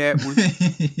send you that one?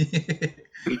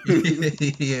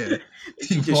 Yeah, he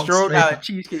She just walked strode straight, out of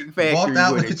Cheesecake walked Factory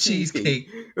out with with a a cheesecake.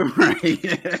 cheesecake.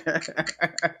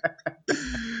 Right.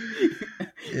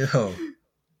 Yo.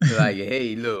 Like,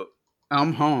 hey, look,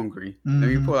 I'm hungry. Let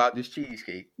me Hmm. pull out this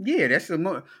cheesecake. Yeah, that's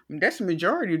the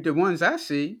majority of the ones I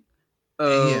see.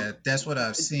 Uh, Yeah, that's what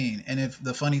I've seen. And if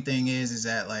the funny thing is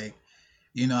that like,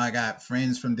 I got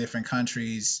friends from different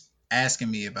countries asking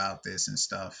me about this and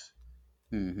stuff.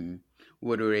 hmm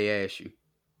What do they ask you?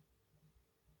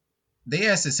 They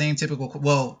asked the same typical,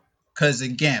 well, because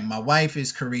again, my wife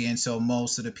is Korean, so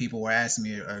most of the people were asking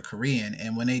me are Korean,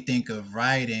 and when they think of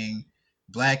rioting,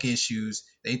 black issues,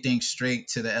 they think straight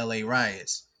to the LA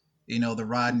riots. The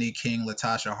Rodney King,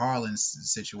 Latasha Harlins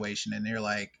situation, and they're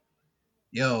like,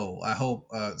 yo, I hope.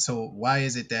 So why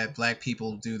is it that black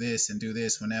people do this and do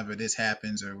this whenever this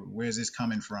happens, or where's this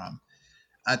coming from?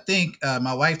 I think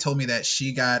my wife told me that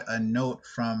she got a note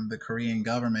from the Korean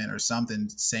government or something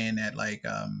saying that like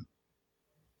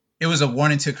it was a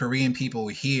warning to Korean people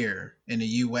here in the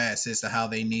U.S. as to how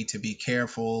they need to be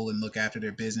careful and look after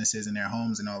their businesses and their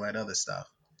homes and all that other stuff.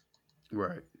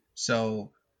 Right.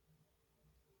 So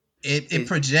it It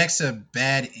projects a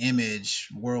bad image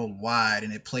worldwide,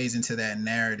 and it plays into that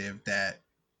narrative that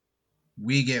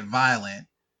we get violent.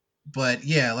 But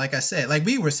yeah, like I said, like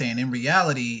we were saying, in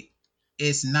reality,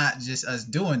 it's not just us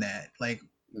doing that. Like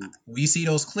we see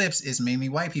those clips, it's mainly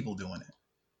white people doing it.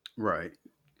 right.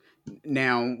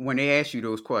 Now, when they ask you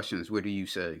those questions, what do you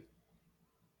say?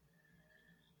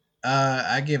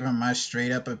 I give them my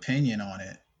straight up opinion on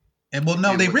it. And well,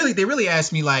 no, And what? they really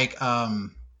asked me like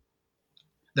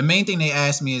the main thing they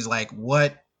asked me is like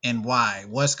what and why,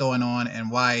 what's going on, and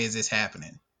why is this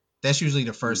happening. That's usually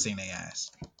the first Mm, thing they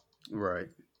ask. right.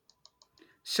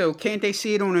 So can't they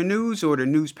see it on the news, or the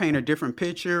news paint a different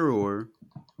picture, or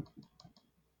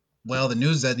Well, the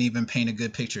news doesn't even paint a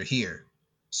good picture here.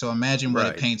 So imagine what it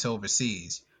right? paints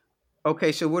overseas.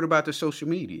 Okay, so what about the social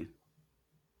media?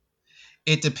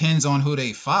 It depends on who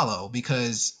they follow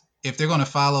because if they're going to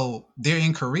follow, they're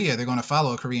in Korea, they're going to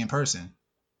follow a Korean person.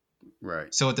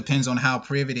 Right. So it depends on how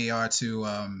privy they are to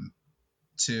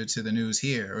the news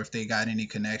here, or if they got any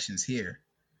connections here.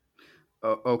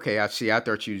 Okay, I see. I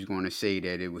thought you was going to say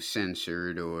that it was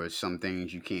censored, or some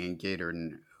things you can't get, or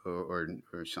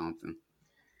something.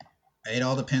 It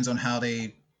all depends on how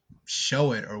they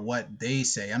show it or what they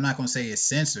say. I'm not going to say it's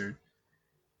censored.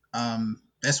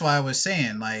 That's why I was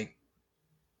saying like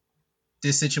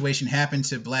this situation happened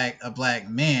to a black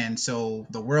man, so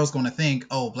the world's going to think,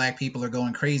 oh, black people are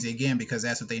going crazy again because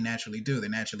that's what they naturally do. They're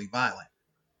naturally violent.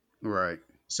 Right.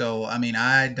 So I mean,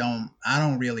 I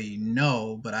don't really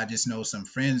know, but I just know some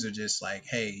friends are just like,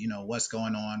 hey, what's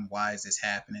going on? Why is this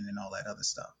happening? And all that other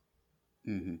stuff.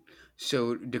 Hmm.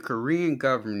 So the Korean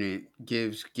government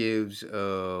gives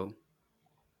uh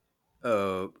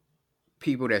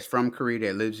people that's from Korea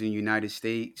that lives in the United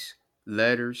States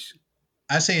letters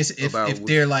I say it's about if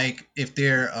they're what's. like if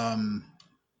they're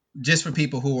just for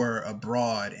people who are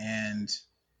abroad, and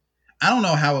I don't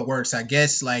know how it works. I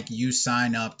guess like you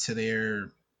sign up to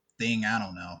their thing. I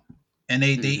don't know, and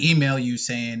they Hmm. email you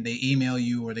saying they email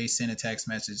you or they send a text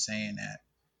message saying that.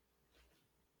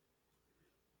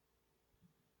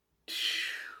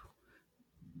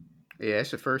 Yeah,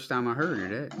 that's the first time I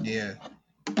heard of that. Yeah,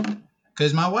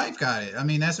 because my wife got it. I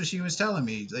mean, that's what she was telling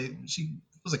me. She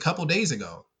it was a couple days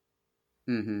ago.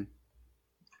 Hmm.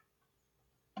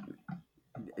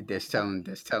 That's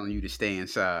telling you to stay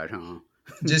inside, huh?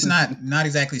 Just not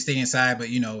exactly stay inside, but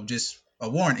just a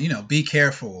warning. Be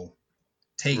careful.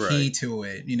 Take Right. heed to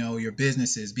it. Your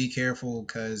businesses. Be careful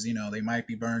because they might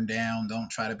be burned down. Don't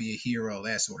try to be a hero.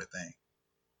 That sort of thing.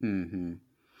 Hmm.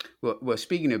 Well,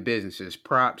 speaking of businesses,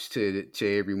 props to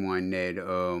everyone that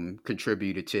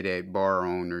contributed to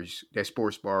that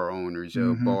sports bar owners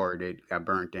Mm-hmm. bar that got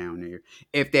burnt down there.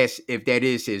 If that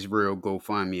is his real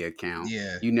GoFundMe account,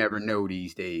 Yeah. you never know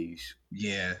these days.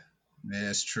 Yeah.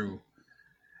 That's true.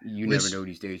 You never Which know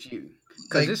these days. Because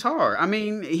like it's hard. I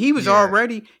mean, yeah. he was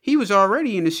already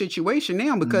in a situation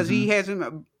now because he Mm-hmm.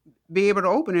 hasn't be able to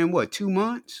open in what 2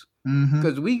 months. Mm-hmm.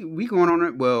 Because we going on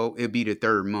it. Well, it'll be the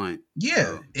third month.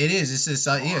 Yeah, it is. It's just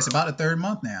yeah, it's Bar. about a third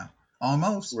month now.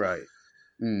 Almost. Right.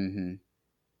 Mm-hmm.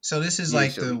 So this is Yeah.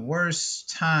 like So the worst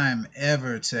time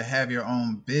ever to have your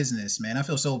own business, man. I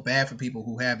feel so bad for people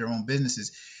who have their own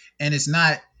businesses. And it's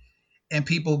not and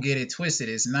people get it twisted.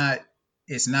 It's not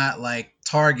like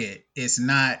Target. It's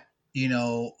not,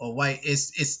 a white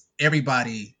it's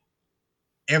everybody's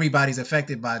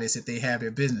affected by this if they have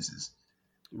their businesses,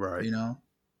 right. you know?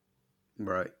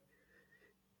 Right.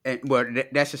 And well,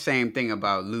 that's the same thing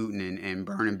about looting and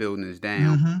burning buildings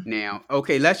down. Mm-hmm. Now,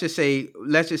 okay, let's just say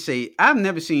I've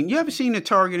never seen. You ever seen a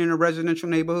Target in a residential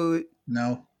neighborhood?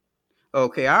 No.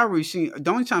 Okay, I already seen. The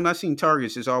only time I've seen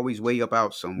Targets is always way up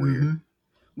out somewhere. Mm-hmm.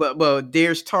 But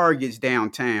there's Targets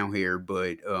downtown here,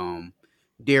 but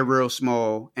they're real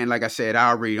small. And like I said, I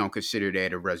already don't consider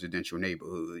that a residential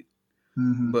neighborhood.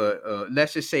 Mm-hmm. But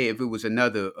let's just say if it was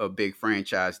another a big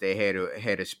franchise that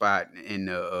had a spot in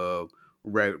the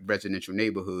residential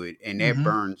neighborhood and that Mm-hmm.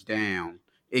 burns down,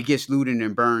 it gets looted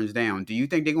and burns down. Do you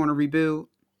think they're going to rebuild?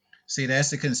 See, that's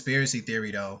the conspiracy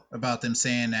theory though, about them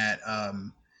saying that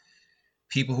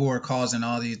people who are causing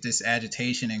all this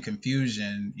agitation and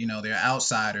confusion, they're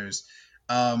outsiders.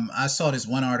 I saw this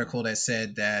one article that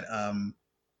said that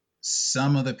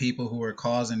some of the people who are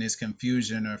causing this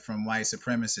confusion are from white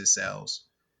supremacist cells.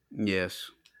 Yes.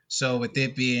 So with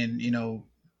it being,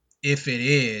 if it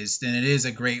is, then it is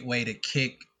a great way to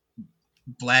kick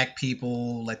black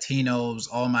people, Latinos,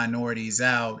 all minorities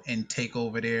out and take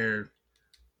over their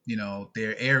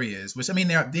areas, which I mean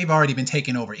they've already been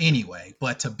taken over anyway,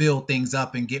 but to build things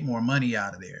up and get more money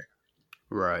out of there,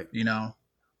 Right. you know,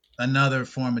 another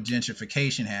form of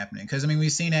gentrification happening. Because I mean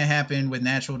we've seen that happen with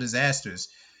natural disasters.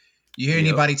 You hear Yep.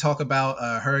 anybody talk about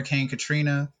Hurricane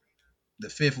Katrina, the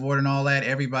Fifth Ward, and all that?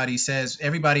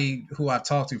 Everybody who I've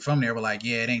talked to from there were like,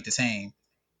 yeah, it ain't the same,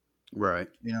 Right.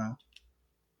 you know.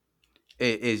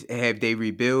 Is have they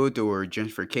rebuilt or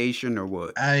gentrification or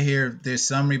what? I hear there's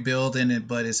some rebuilding it,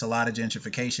 but it's a lot of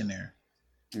gentrification there.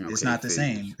 It's Okay, not the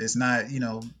same. figures. It's not,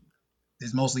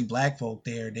 there's mostly black folk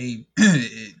there.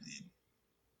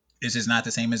 It's just not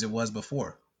the same as it was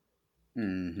before.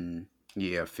 Mm-hmm.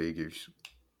 Yeah, figures.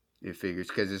 It figures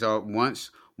because it's all once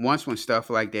when stuff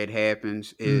like that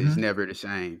happens, it's Mm-hmm. never the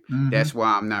same. Mm-hmm. That's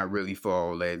why I'm not really for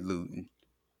all that looting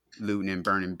and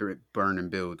burning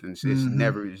buildings.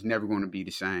 Mm-hmm. It's never going to be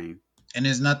the same. And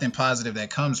there's nothing positive that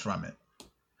comes from it.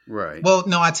 Right. Well,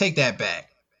 no, I take that back.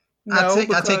 No, I take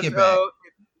because it back.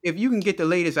 if you can get the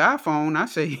latest iPhone, I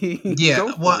say Yeah,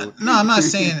 go well, for no, it.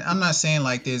 I'm not saying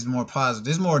like there's more positive.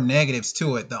 There's more negatives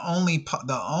to it. The only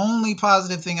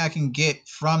positive thing I can get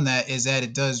from that is that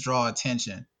it does draw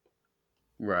attention.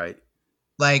 Right.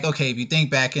 Like, okay, if you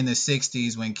think back in the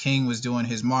 '60s when King was doing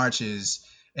his marches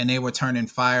and they were turning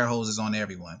fire hoses on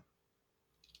everyone,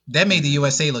 that made the Mm.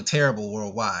 USA look terrible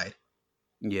worldwide.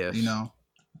 You Yes. know,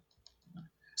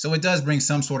 so it does bring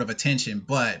some sort of attention,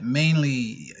 but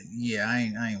mainly, yeah,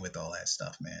 I ain't with all that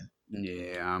stuff, man.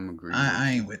 Yeah, I'm agree I with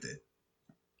ain't you. with it.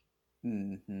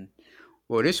 Hmm.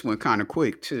 Well, this one kind of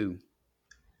quick too.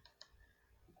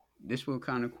 This one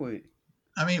kind of quick.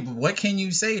 I mean, what can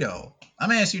you say though? I'm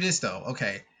gonna ask you this though,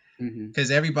 okay? Hmm.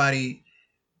 Because everybody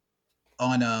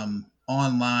on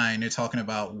online they're talking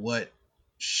about what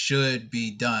should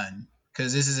be done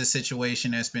because this is a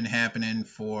situation that's been happening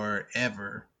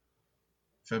forever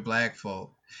for black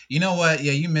folk. You know what?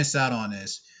 Yeah, you missed out on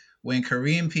this. When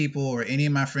Korean people or any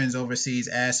of my friends overseas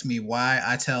ask me why,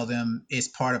 I tell them it's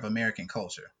part of American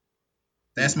culture.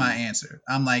 That's my Hmm. answer.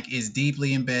 I'm like, it's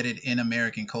deeply embedded in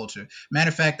American culture. Matter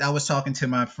of fact, I was talking to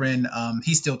my friend.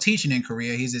 He's still teaching in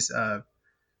Korea. He's this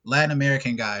Latin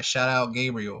American guy. Shout out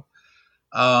Gabriel.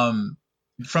 Um,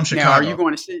 from Now, Chicago.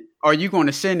 Are you going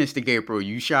to send this to Gabriel?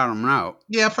 You shout him out.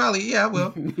 Yeah, probably. Yeah, I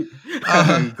will.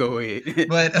 Uh, Go ahead.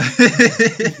 but,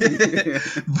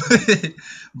 but,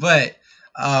 but,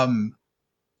 um,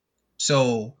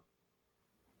 so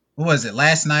what was it?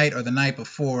 Last night or the night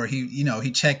before?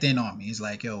 He checked in on me. He's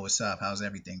like, "Yo, what's up? How's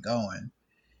everything going?"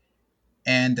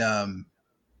 And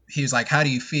he was like, "How do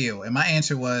you feel?" And my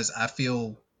answer was, "I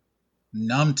feel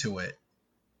numb to it."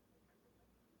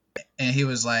 And he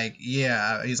was like,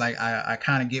 "Yeah." He's like, "I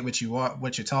kind of get what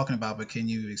you're talking about, but can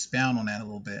you expound on that a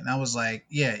little bit?" And I was like,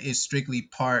 "Yeah, it's strictly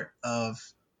part of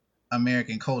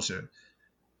American culture."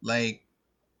 Like,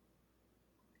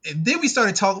 then we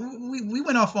started talking. We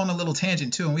went off on a little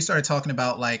tangent too, and we started talking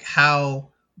about like how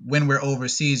when we're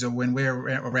overseas or when we're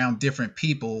around different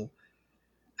people,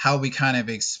 how we kind of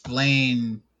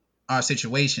explain our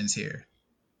situations here.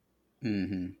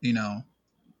 Hmm. You know,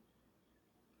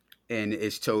 And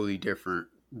it's totally different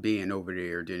being over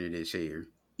there than it is here.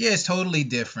 yeah, it's totally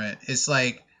different. It's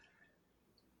like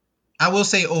I will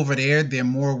say over there, they're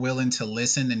more willing to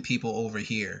listen than people over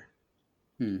here.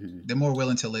 Hmm. They're more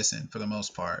willing to listen for the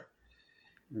most part.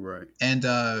 Right. And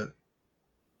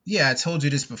yeah, I told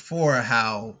you this before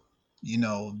how,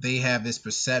 they have this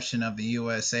perception of the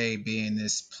USA being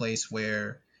this place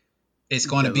where it's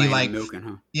going to The be land of like,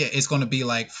 milking, yeah, it's going to be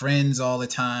like Friends all the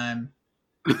time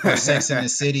or Sex in huh? the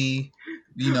City,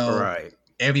 you know, Right.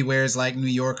 everywhere is like New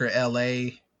York or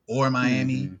LA or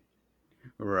Miami. Hmm.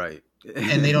 Right.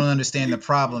 And they don't understand the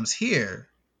problems here.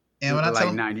 And when I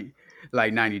tell like them,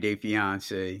 90 Day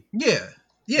Fiance. yeah,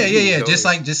 yeah, Go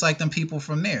ahead. just like them people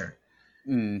from there.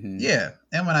 Hmm. Yeah.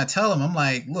 And when I tell them, I'm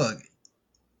like, look,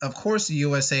 of course the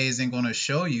USA isn't going to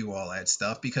show you all that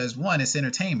stuff because one, it's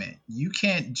entertainment. You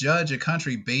can't judge a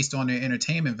country based on their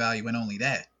entertainment value and only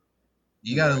that.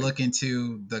 You got to Right. look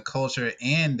into the culture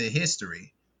and the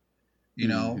history,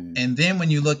 Hmm. And then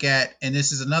when you look at, and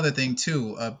this is another thing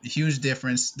too, a huge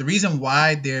difference. The reason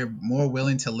why they're more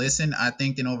willing to listen, I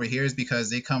think, than over here is because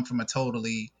they come from a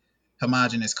totally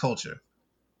homogenous culture,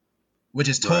 which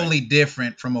is Right. totally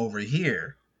different from over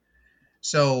here.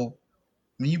 So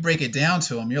when you break it down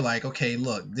to them, you're like, okay,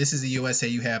 look, this is the USA.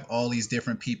 You have all these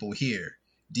different people here.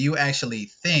 Do you actually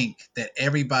think that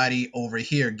everybody over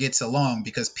here gets along?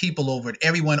 Because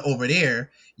everyone over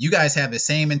there, you guys have the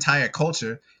same entire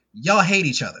culture. Y'all hate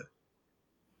each other.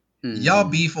 Y'all Mm-hmm.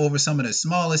 beef over some of the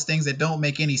smallest things that don't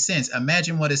make any sense.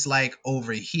 Imagine what it's like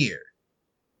over here,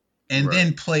 and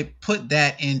then Right. put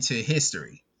that into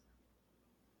history.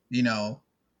 You know,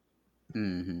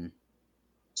 Mm-hmm.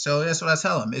 so that's what I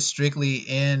tell them. It's strictly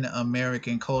in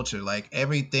American culture. Like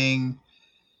everything.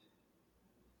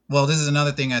 Well, this is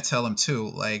another thing I tell them too.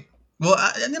 Like, well,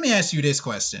 let me ask you this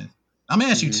question. I'm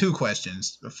gonna ask you Mm-hmm. two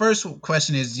questions. The first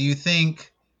question is: do you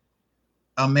think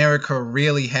America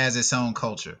really has its own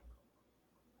culture?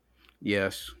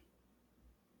 Yes.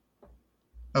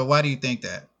 Or why do you think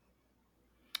that?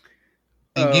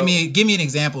 And Uh, give me an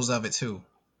examples of it too.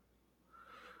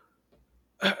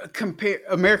 compare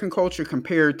American culture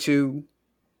compared to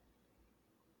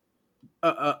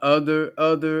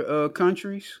other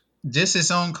countries. Just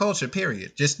its own culture,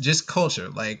 period. Just culture.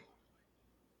 Like,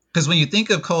 because when you think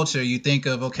of culture, you think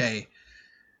of, okay,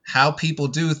 how people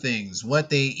do things, what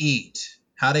they eat,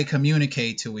 how they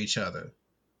communicate to each other.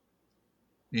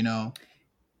 You know.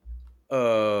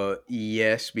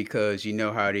 Yes, because you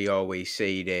know how they always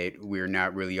say that we're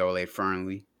not really all that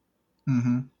friendly,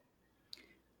 Mm-hmm.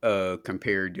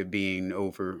 compared to being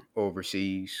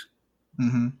overseas.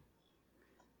 Mm-hmm.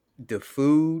 The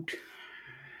food,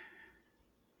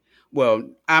 well,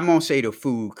 I'm gonna say the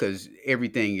food because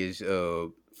everything is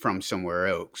from somewhere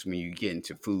else when you get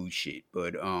into food shit.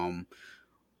 But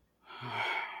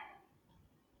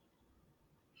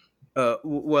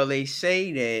well, they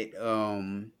say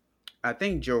that I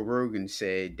think Joe Rogan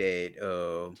said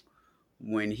that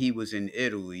when he was in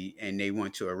Italy and they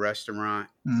went to a restaurant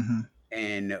Mm-hmm.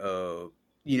 and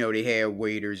they had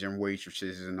waiters and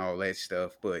waitresses and all that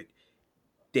stuff, but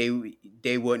they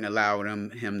wouldn't allow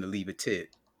him to leave a tip.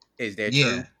 Is that Yeah.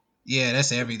 true? Yeah,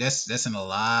 that's in a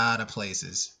lot of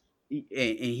places. And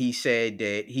he said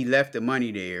that he left the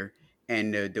money there,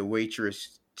 and the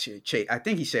waitress, I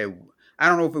think he said, I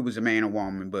don't know if it was a man or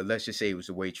woman, but let's just say it was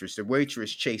a waitress. The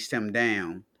waitress chased him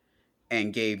down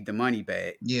and gave the money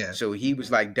back. Yeah. So he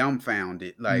was like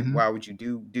dumbfounded, like, Mm-hmm. why would you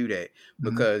do that? Mm-hmm.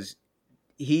 Because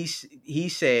he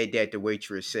said that the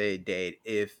waitress said that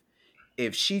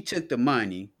if she took the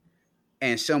money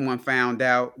and someone found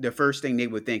out, the first thing they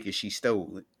would think is she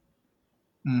stole it.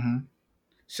 Mm-hmm.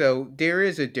 So there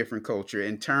is a different culture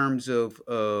in terms of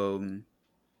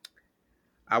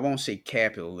I won't say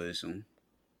capitalism.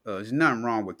 There's nothing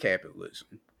wrong with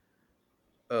capitalism.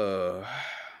 Uh,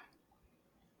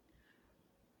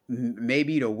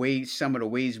 maybe some of the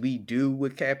ways we do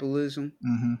with capitalism,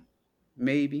 Mm-hmm.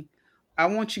 maybe. I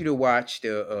want you to watch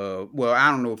the. Well, I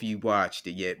don't know if you watched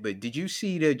it yet, but did you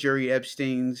see the Jerry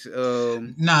Epstein's No,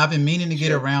 I've been meaning to get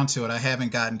show? around to it. I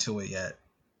haven't gotten to it yet.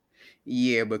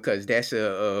 Yeah, because that's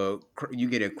you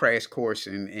get a crash course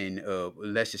in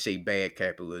let's just say bad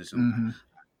capitalism. Mm-hmm.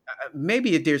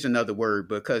 Maybe if there's another word,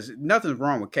 because nothing's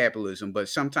wrong with capitalism, but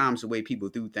sometimes the way people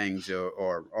do things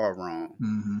are wrong.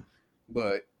 Mm-hmm.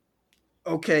 But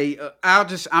okay,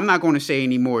 I'm not going to say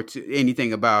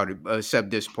anything about it except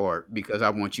this part because I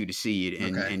want you to see it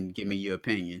Okay. and give me your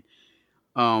opinion.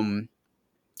 Um,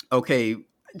 okay.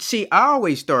 See, I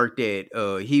always thought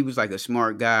that he was like a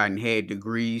smart guy and had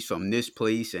degrees from this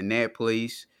place and that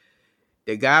place.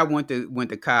 The guy went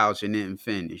to college and didn't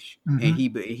finish, and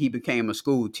Mm-hmm. he became a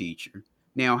school teacher.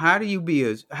 Now, how can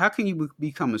you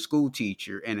become a school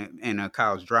teacher and a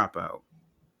college dropout?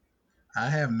 I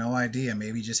have no idea.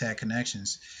 Maybe he just had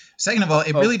connections. Second of all,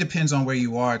 it Oh, really depends on where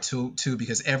you are too,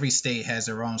 because every state has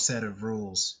their own set of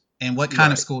rules. And what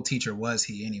kind of right. school teacher was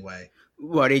he anyway?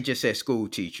 Well, they just said school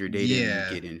teacher. They didn't Yeah.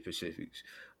 get into specifics.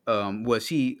 Was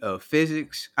he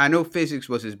physics? I know physics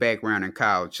was his background in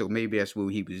college, so maybe that's what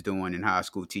he was doing in high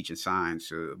school, teaching science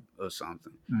or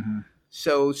something. Mm-hmm.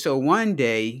 So one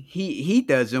day he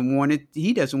doesn't want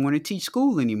to teach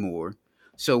school anymore.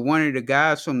 So one of the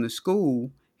guys from the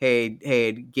school had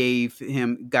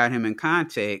got him in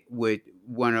contact with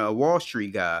a Wall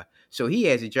Street guy. So he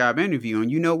has a job interview, and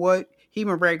you know what? He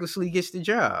miraculously gets the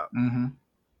job. Mm-hmm.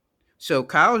 So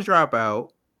college dropout,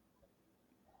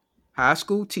 high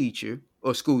school teacher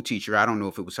or school teacher, I don't know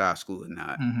if it was high school or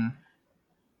not, Mm-hmm.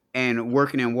 and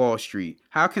working in Wall Street.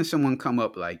 How can someone come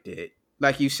up like that?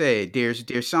 Like you said,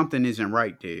 there's something isn't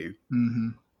right there. Mm-hmm.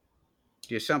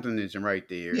 There's something isn't right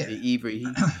there.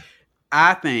 Yeah.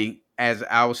 I think, as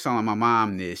I was telling my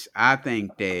mom this, I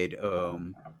think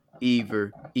that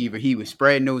either he was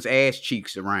spreading those ass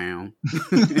cheeks around,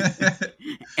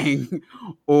 and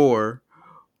or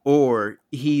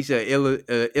he's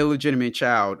a illegitimate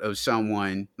child of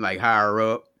someone like higher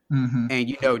up, Mm-hmm.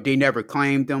 and they never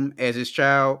claimed him as his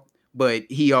child, but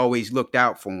he always looked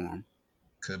out for him.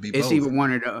 Could be It's both. either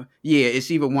one or the yeah,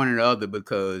 it's either one or the other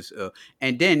because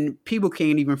and then people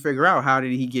can't even figure out how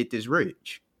did he get this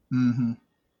rich. Mm-hmm.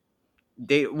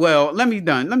 They well, let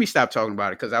me stop talking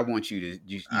about it because I want All you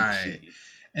to right. see it.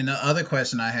 And the other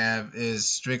question I have is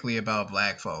strictly about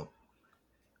black folk.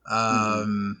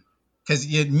 Mm-hmm. Because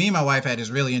me and my wife had this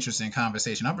really interesting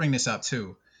conversation. I'll bring this up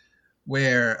too,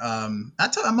 where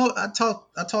I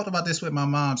talked about this with my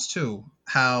moms too.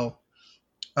 How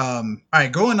all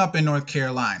right, growing up in North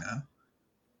Carolina,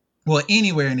 well,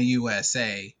 anywhere in the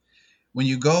USA, when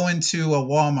you go into a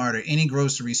Walmart or any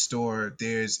grocery store,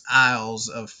 there's aisles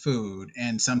of food,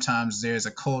 and sometimes there's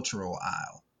a cultural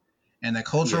aisle. And the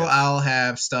cultural Yes. aisle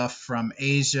have stuff from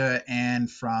Asia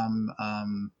and from,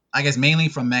 I guess, mainly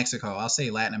from Mexico. I'll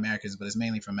say Latin Americans, but it's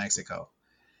mainly from Mexico.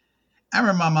 I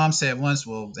remember my mom said once,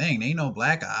 "Well, dang, there ain't no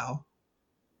black aisle,"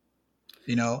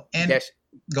 And That's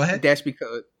go ahead. that's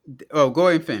because oh, go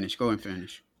ahead and finish. Go ahead and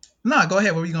finish. No, go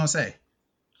ahead. What were you gonna say?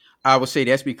 I would say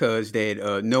that's because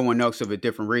that no one else of a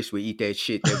different race would eat that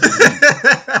shit that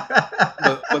we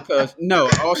eat. But because no,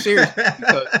 all seriously,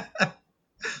 because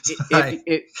if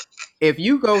Sorry. if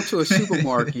you go to a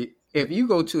supermarket, if you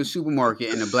go to a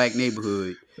supermarket in a black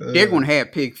neighborhood, they're Uh, gonna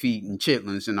have pig feet and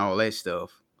chitlins and all that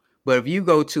stuff. But if you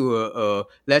go to a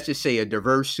let's just say a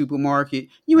diverse supermarket,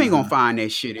 you ain't gonna uh-huh. find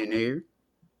that shit in there.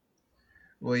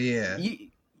 Well, yeah.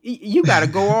 You got to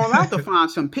go all out to find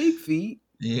some pig feet.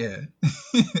 Yeah.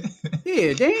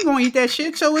 Yeah, they ain't gonna eat that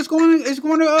shit, so it's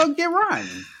gonna get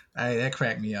rotten. That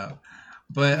cracked me up.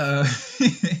 But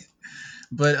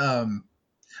but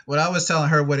what I was telling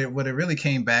her, what it really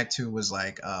came back to was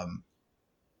like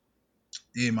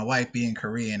yeah, my wife being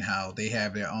Korean, how they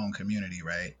have their own community,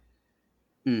 right?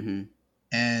 Mm-hmm.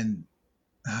 And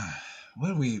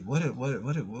what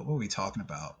were we talking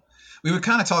about? We were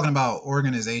kind of talking about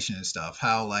organization and stuff.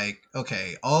 How like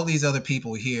okay, all these other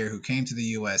people here who came to the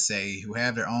USA who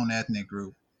have their own ethnic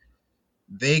group,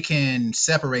 they can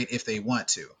separate if they want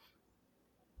to,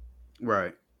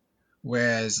 Right.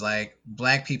 whereas like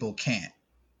black people can't.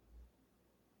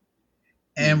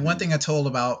 And one Mm-hmm. thing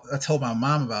I told my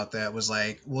mom about that was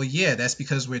like, well, yeah, that's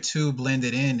because we're too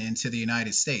blended in into the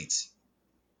United States.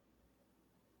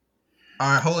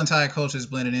 Our whole entire culture is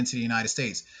blended into the United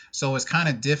States. So it's kind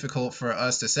of difficult for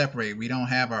us to separate. We don't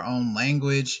have our own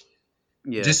language.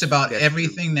 Just Yes, about that's true.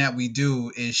 everything that we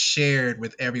do is shared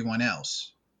with everyone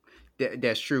else.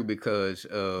 That's true because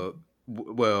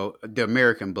well, the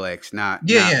American blacks, not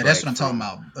Yeah, not yeah, that's blacks what I'm talking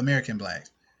from. about. American black.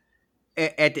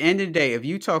 At the end of the day, if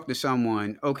you talk to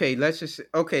someone, okay,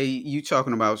 okay, you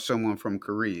talking about someone from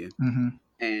Korea, Hmm.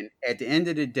 and at the end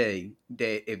of the day,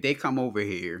 that if they come over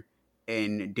here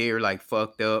and they're like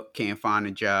fucked up, can't find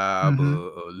a job Hmm.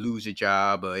 or lose a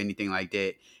job or anything like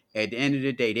that, at the end of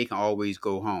the day, they can always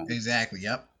go home. Exactly.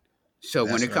 Yep. So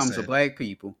when That's it what I comes to said. black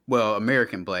people, well,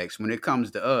 American blacks, when it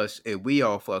comes to us, if we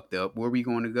all fucked up, where we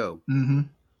going to go? Hmm.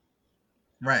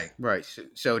 Right. Right.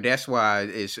 So that's why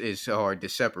it's hard to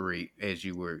separate, as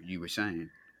you were saying,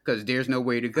 because there's no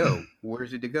way to go.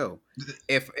 Where's it to go?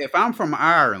 If I'm from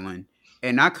Ireland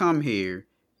and I come here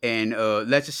and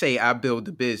let's just say I build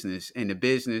a business and the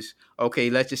business, okay,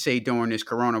 let's just say during this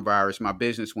coronavirus, my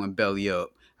business went belly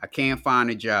up. I can't find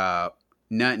a job.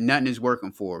 Nothing is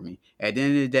working for me. At the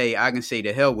end of the day, I can say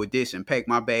to hell with this and pack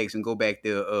my bags and go back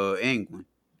to England.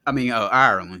 I mean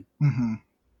Ireland. Hmm.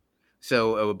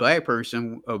 So a black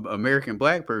person, a American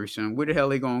black person, where the hell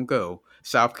they gonna go?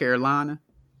 South Carolina?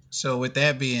 So, with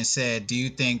that being said, do you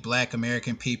think Black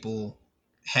American people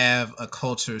have a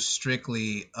culture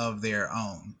strictly of their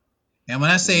own? And when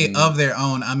I say Mm, of their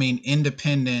own, I mean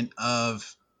independent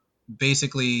of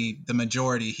basically the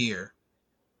majority here.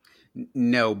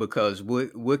 no, because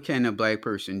what can a black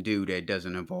person do that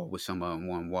doesn't involve with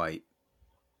someone white?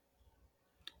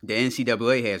 The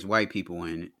NCAA has white people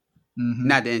in it. Mm-hmm.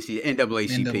 Not the NAACP.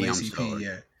 I'm NAACP, sorry.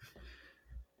 yeah.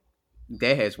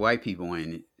 That has white people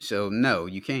in it. So no,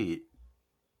 you can't.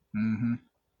 Mm-hmm.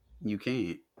 You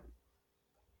can't.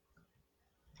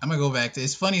 I'm gonna go back to.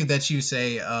 It's funny that you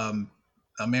say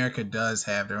America does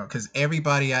have their own, because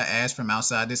everybody I ask from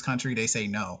outside this country, they say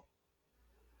no.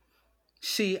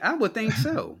 See, I would think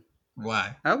so.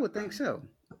 Why? I would think so.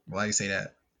 Why do you say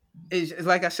that? It's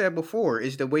like I said before,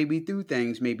 is the way we do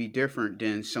things may be different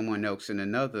than someone else in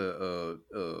another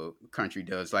country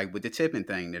does. Like with the tipping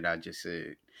thing that I just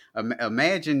said.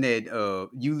 Imagine that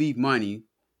you leave money.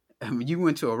 You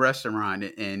went to a restaurant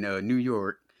in New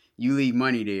York. You leave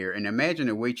money there, and imagine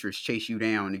a waitress chase you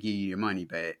down to give you your money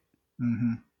back.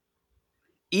 Mm-hmm.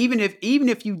 Even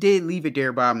if you did leave it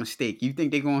there by mistake, you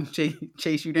think they're going to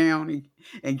chase you down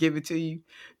and give it to you?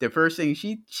 The first thing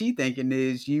she thinking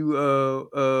is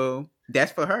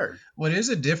That's for her. Well, there's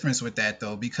a difference with that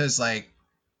though, because like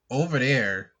over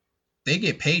there, they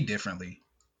get paid differently,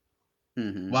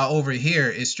 Mm-hmm. while over here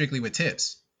it's strictly with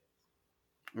tips.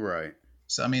 Right.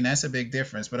 So I mean that's a big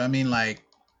difference. But I mean like,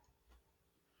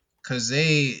 because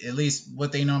they at least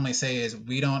what they normally say is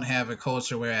we don't have a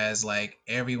culture whereas like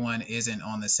everyone isn't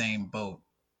on the same boat.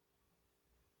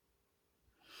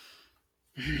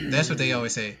 That's what they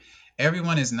always say.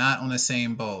 Everyone is not on the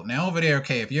same boat. Now over there,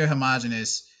 okay, if you're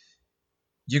homogenous,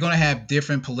 you're gonna have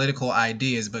different political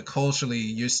ideas, but culturally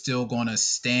you're still gonna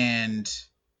stand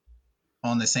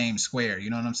on the same square. You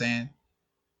know what I'm saying?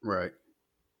 Right.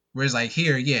 Whereas like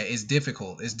here, yeah, it's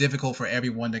difficult. It's difficult for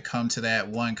everyone to come to that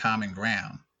one common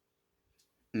ground.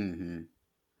 Mm-hmm.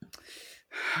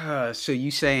 So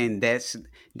you saying that's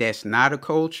not a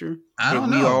culture I that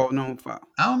don't we know. all know about?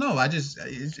 I don't know. I just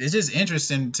it's just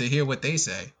interesting to hear what they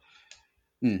say.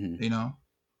 Mm-hmm. You know,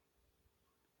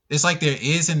 it's like there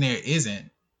is and there isn't.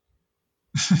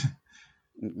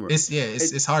 Right. It's yeah,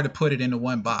 it's hard to put it into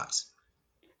one box.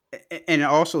 And I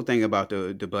also think about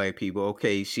the black people.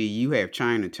 Okay, see, you have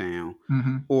Chinatown,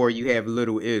 Mm-hmm. or you have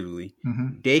Little Italy.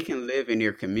 Mm-hmm. They can live in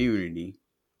their community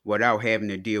without having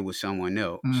to deal with someone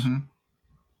else. Mm-hmm.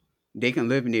 They can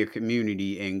live in their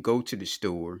community and go to the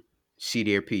store, see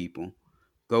their people,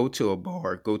 go to a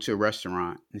bar, go to a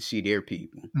restaurant, and see their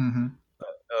people. Mm-hmm.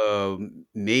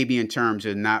 Maybe in terms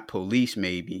of not police,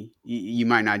 maybe you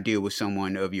might not deal with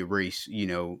someone of your race.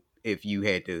 If you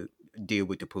had to deal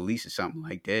with the police or something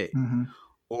like that, Mm-hmm.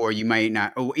 or you might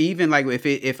not, or even like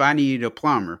if I needed a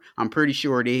plumber, I'm pretty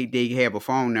sure they have a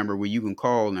phone number where you can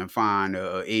call and find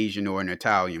a Asian or an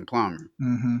Italian plumber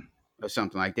Mm-hmm. or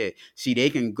something like that. See, they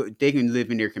can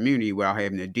live in their community without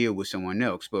having to deal with someone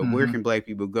else. But where Mm-hmm. can black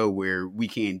people go where we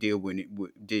can't deal with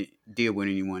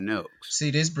anyone else?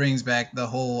 See, this brings back the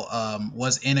whole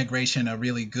was integration a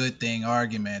really good thing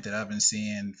argument that I've been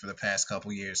seeing for the past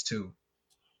couple years too.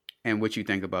 And what you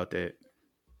think about that?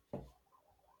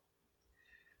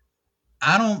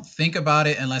 I don't think about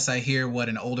it unless I hear what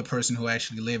an older person who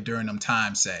actually lived during them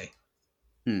times say.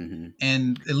 Hmm.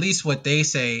 And at least what they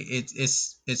say,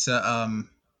 it's a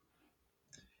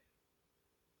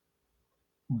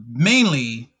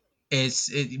mainly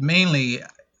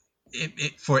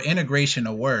for integration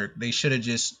to work. They should have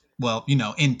just well,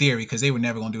 in theory, because they were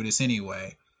never going to do this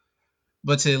anyway.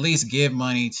 But to at least give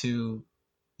money to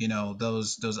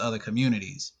those other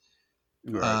communities,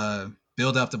 Right. uh,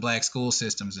 build up the black school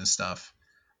systems and stuff.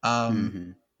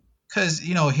 Hmm. Because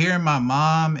hearing my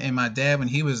mom and my dad when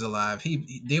he was alive,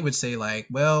 they would say like,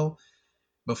 well,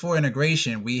 before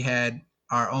integration, we had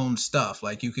our own stuff.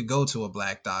 Like you could go to a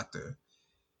black doctor.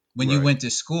 When you Right. went to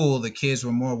school, the kids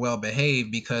were more well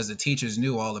behaved because the teachers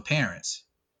knew all the parents.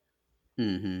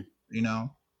 Hmm. You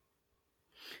know?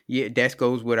 Yeah, that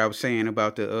goes what I was saying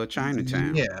about the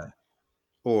Chinatown Yeah,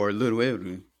 or Little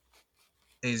Italy.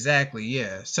 exactly.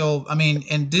 Yeah. So I mean,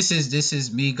 and this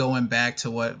is me going back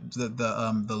to what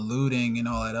the looting and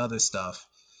all that other stuff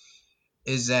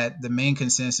is that the main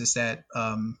consensus that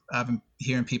I've been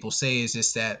hearing people say is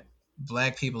just that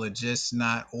black people are just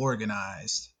not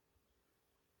organized.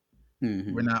 We're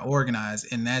Hmm. not organized,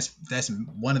 and that's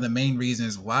one of the main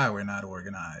reasons why we're not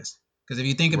organized. Because if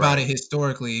you think about it Right.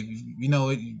 historically, you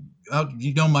know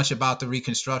much about the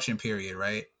Reconstruction period,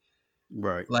 right?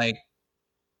 Right. Like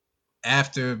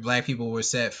after black people were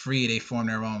set free, they formed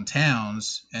their own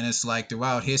towns, and it's like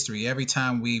throughout history, every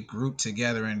time we grouped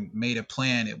together and made a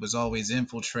plan, it was always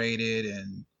infiltrated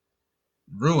and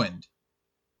ruined.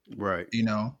 Right. You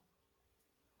know,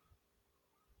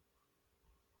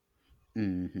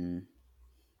 Hmm.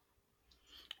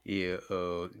 Yeah.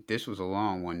 This was a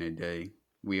long one today.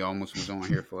 We almost was on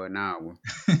here for an hour.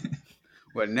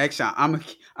 Well, next time I'm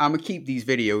gonna keep these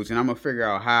videos and I'm gonna figure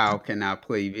out how can I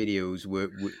play videos with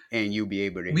and you'll be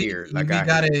able to we hear it like we I hear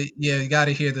gotta yeah, you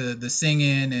gotta hear the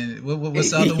singing and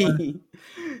what's the other one?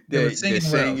 it. There was The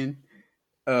singing. What else?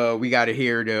 singing. We got to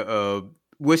hear the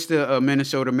what's the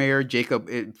Minnesota mayor Jacob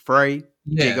Frey.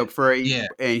 Yeah, Jacob Frey, yeah.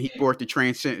 and he brought the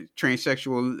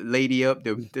transsexual lady up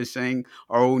to sing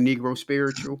our old Negro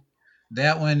spiritual.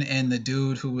 That one and the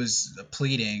dude who was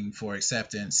pleading for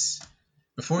acceptance.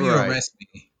 Before you Right. arrest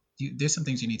me, there's some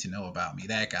things you need to know about me.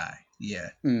 That guy. Yeah.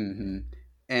 Hmm.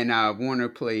 And I want to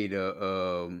play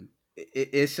the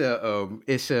it's a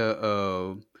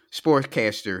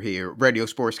sportscaster here, radio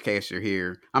sportscaster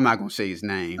here. I'm not gonna say his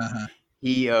name. Uh huh.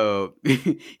 He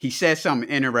he said something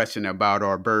interesting about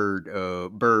our bird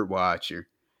watcher.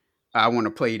 I want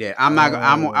to play that. I'm not.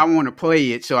 I Oh. want to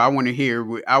play it, so I want to hear.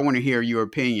 I want to hear your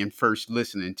opinion first,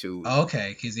 listening to it.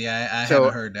 Okay. Cause yeah, I haven't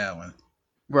So heard that one.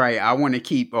 Right. I want to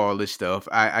keep all this stuff.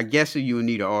 I guess you'll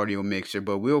need an audio mixer,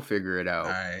 but we'll figure it All out.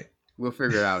 right. We'll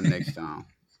figure it out next time.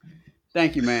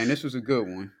 Thank you, man. This was a good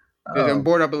one. It done Oh,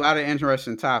 brought up a lot of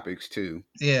interesting topics too.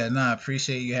 yeah, no, I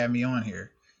appreciate you having me on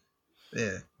here.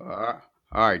 Yeah. All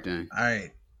right then. All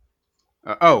right.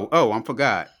 I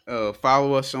forgot.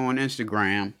 Follow us on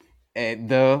Instagram at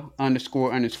the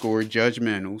underscore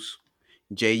judgmentals.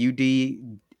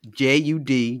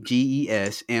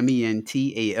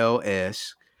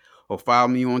 JUDGESMENTALS. Or follow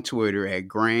me on Twitter at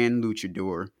Grand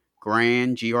Luchador.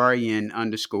 Grand GREN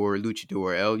underscore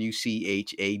Luchador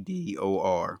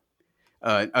LUCHADOR.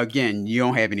 Again, you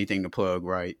don't have anything to plug,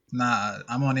 right? Nah,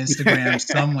 I'm on Instagram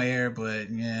somewhere, but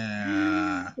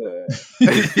yeah.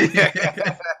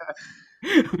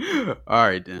 All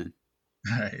right then.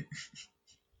 All right.